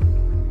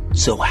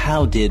 So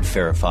how did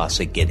Farah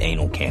Fawcett get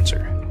anal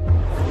cancer?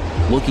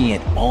 Looking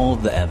at all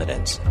of the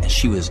evidence, as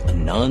she was a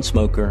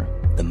non-smoker,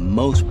 the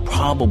most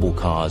probable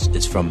cause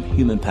is from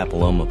human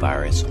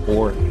papillomavirus,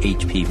 or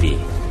HPV.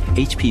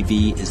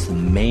 HPV is the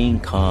main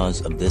cause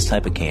of this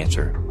type of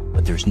cancer,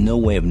 but there's no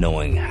way of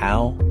knowing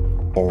how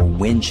or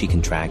when she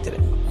contracted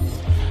it.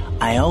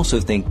 I also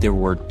think there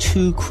were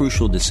two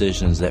crucial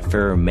decisions that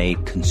Farah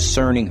made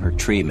concerning her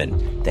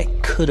treatment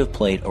that could have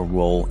played a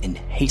role in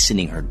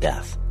hastening her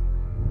death.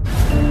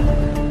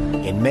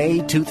 In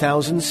May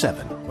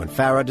 2007, when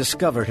Farah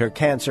discovered her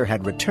cancer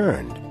had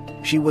returned,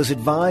 she was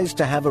advised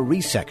to have a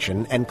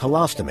resection and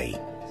colostomy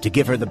to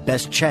give her the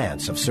best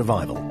chance of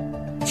survival.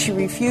 She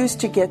refused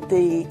to get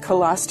the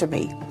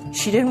colostomy.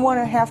 She didn't want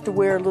to have to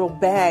wear a little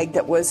bag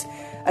that was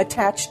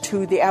attached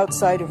to the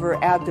outside of her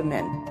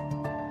abdomen.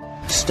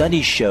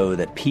 Studies show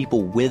that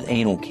people with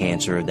anal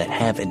cancer that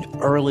have an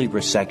early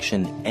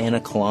resection and a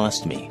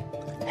colostomy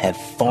have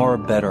far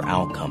better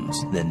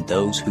outcomes than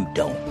those who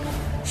don't.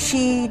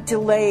 She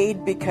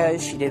delayed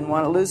because she didn't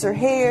want to lose her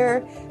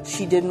hair,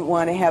 she didn't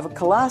want to have a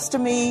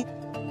colostomy,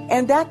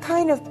 and that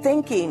kind of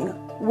thinking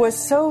was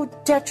so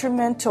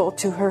detrimental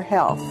to her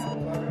health.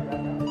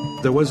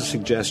 There was a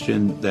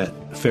suggestion that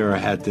Farah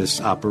had this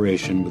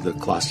operation with a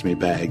colostomy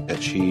bag,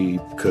 that she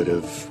could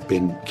have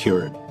been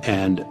cured,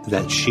 and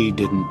that she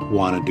didn't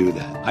want to do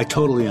that. I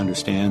totally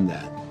understand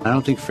that. I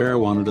don't think Farah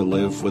wanted to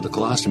live with a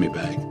colostomy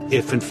bag,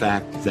 if in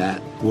fact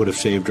that would have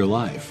saved her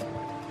life.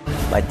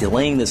 By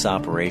delaying this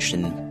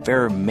operation,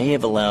 Farah may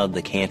have allowed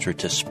the cancer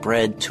to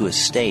spread to a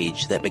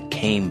stage that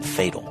became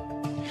fatal.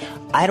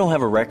 I don't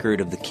have a record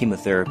of the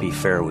chemotherapy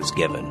Farah was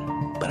given,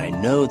 but I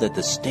know that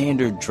the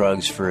standard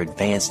drugs for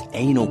advanced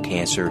anal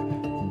cancer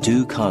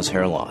do cause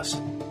hair loss.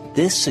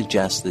 This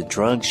suggests the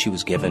drugs she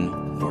was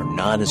given were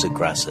not as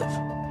aggressive.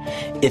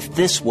 If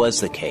this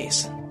was the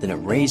case, then it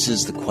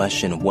raises the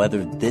question of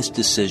whether this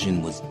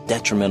decision was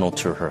detrimental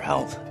to her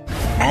health.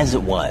 As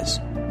it was,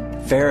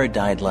 Farah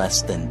died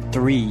less than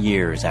 3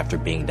 years after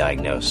being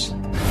diagnosed,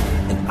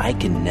 and I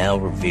can now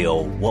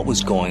reveal what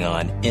was going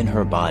on in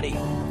her body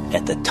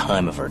at the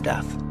time of her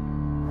death.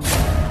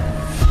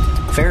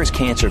 Farah's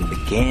cancer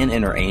began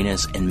in her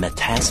anus and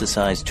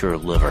metastasized to her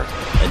liver,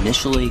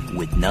 initially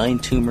with 9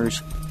 tumors,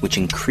 which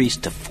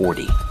increased to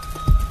 40.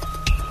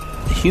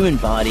 The human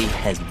body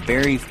has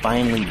very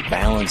finely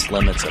balanced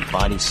limits of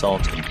body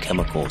salts and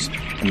chemicals,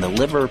 and the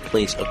liver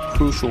plays a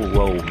crucial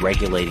role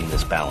regulating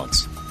this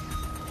balance.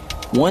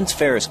 Once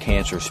Farah's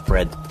cancer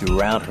spread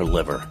throughout her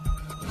liver,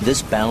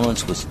 this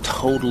balance was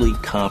totally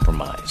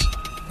compromised,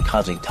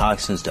 causing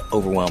toxins to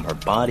overwhelm her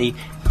body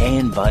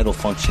and vital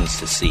functions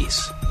to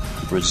cease,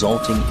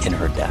 resulting in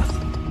her death.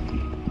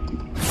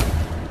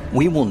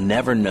 We will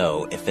never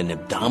know if an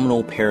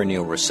abdominal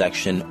perineal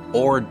resection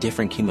or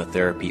different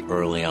chemotherapy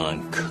early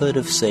on could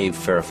have saved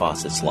Farah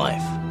Fawcett's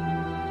life.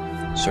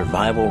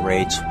 Survival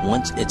rates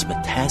once it's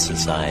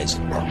metastasized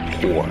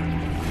are poor.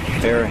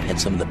 Farah had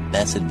some of the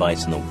best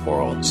advice in the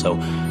world, so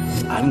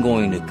I'm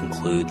going to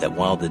conclude that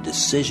while the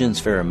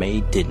decisions Farah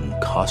made didn't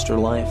cost her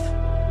life,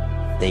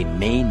 they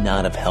may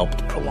not have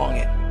helped prolong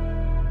it.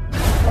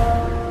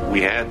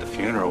 We had the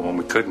funeral when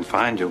we couldn't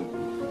find you.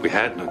 We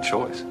had no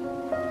choice.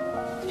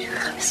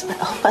 It was my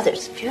own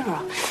mother's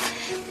funeral.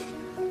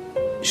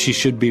 She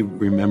should be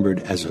remembered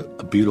as a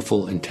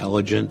beautiful,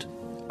 intelligent,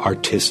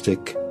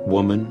 artistic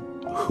woman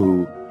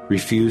who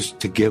refused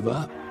to give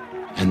up.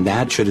 And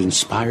that should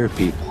inspire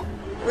people.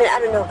 I mean, I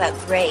don't know about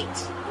great.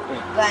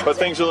 But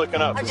things are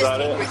looking up, is that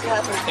it?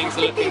 Things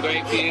are looking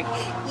great for you?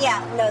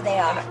 Yeah, no, they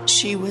are.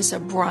 She was a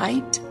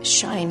bright,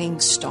 shining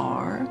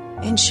star,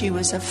 and she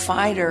was a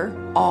fighter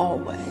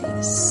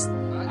always.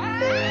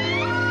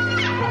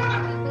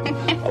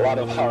 A lot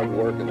of hard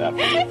work in that for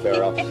you,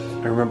 Farah.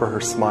 I remember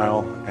her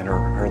smile and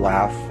her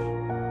laugh.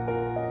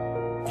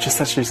 Just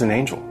that she's an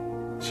angel.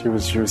 She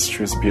was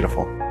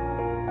beautiful.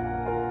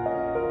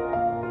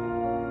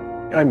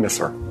 I miss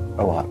her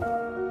a lot.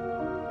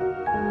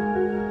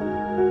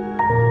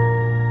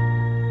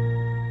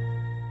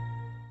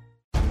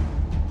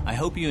 I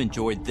hope you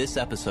enjoyed this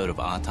episode of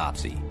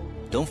Autopsy.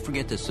 Don't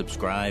forget to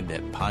subscribe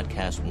at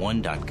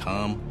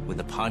podcastone.com with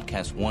the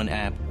Podcast One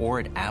app or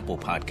at Apple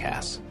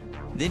Podcasts.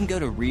 Then go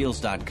to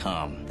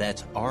Reels.com,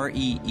 that's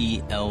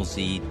REELZ.com,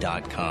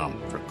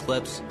 for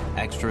clips,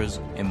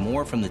 extras, and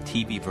more from the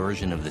TV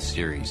version of the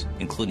series,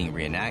 including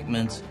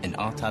reenactments and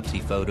autopsy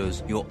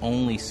photos you'll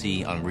only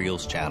see on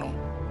Reels channel.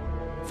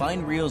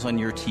 Find Reels on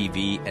your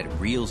TV at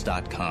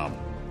Reels.com.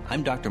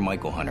 I'm Dr.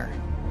 Michael Hunter.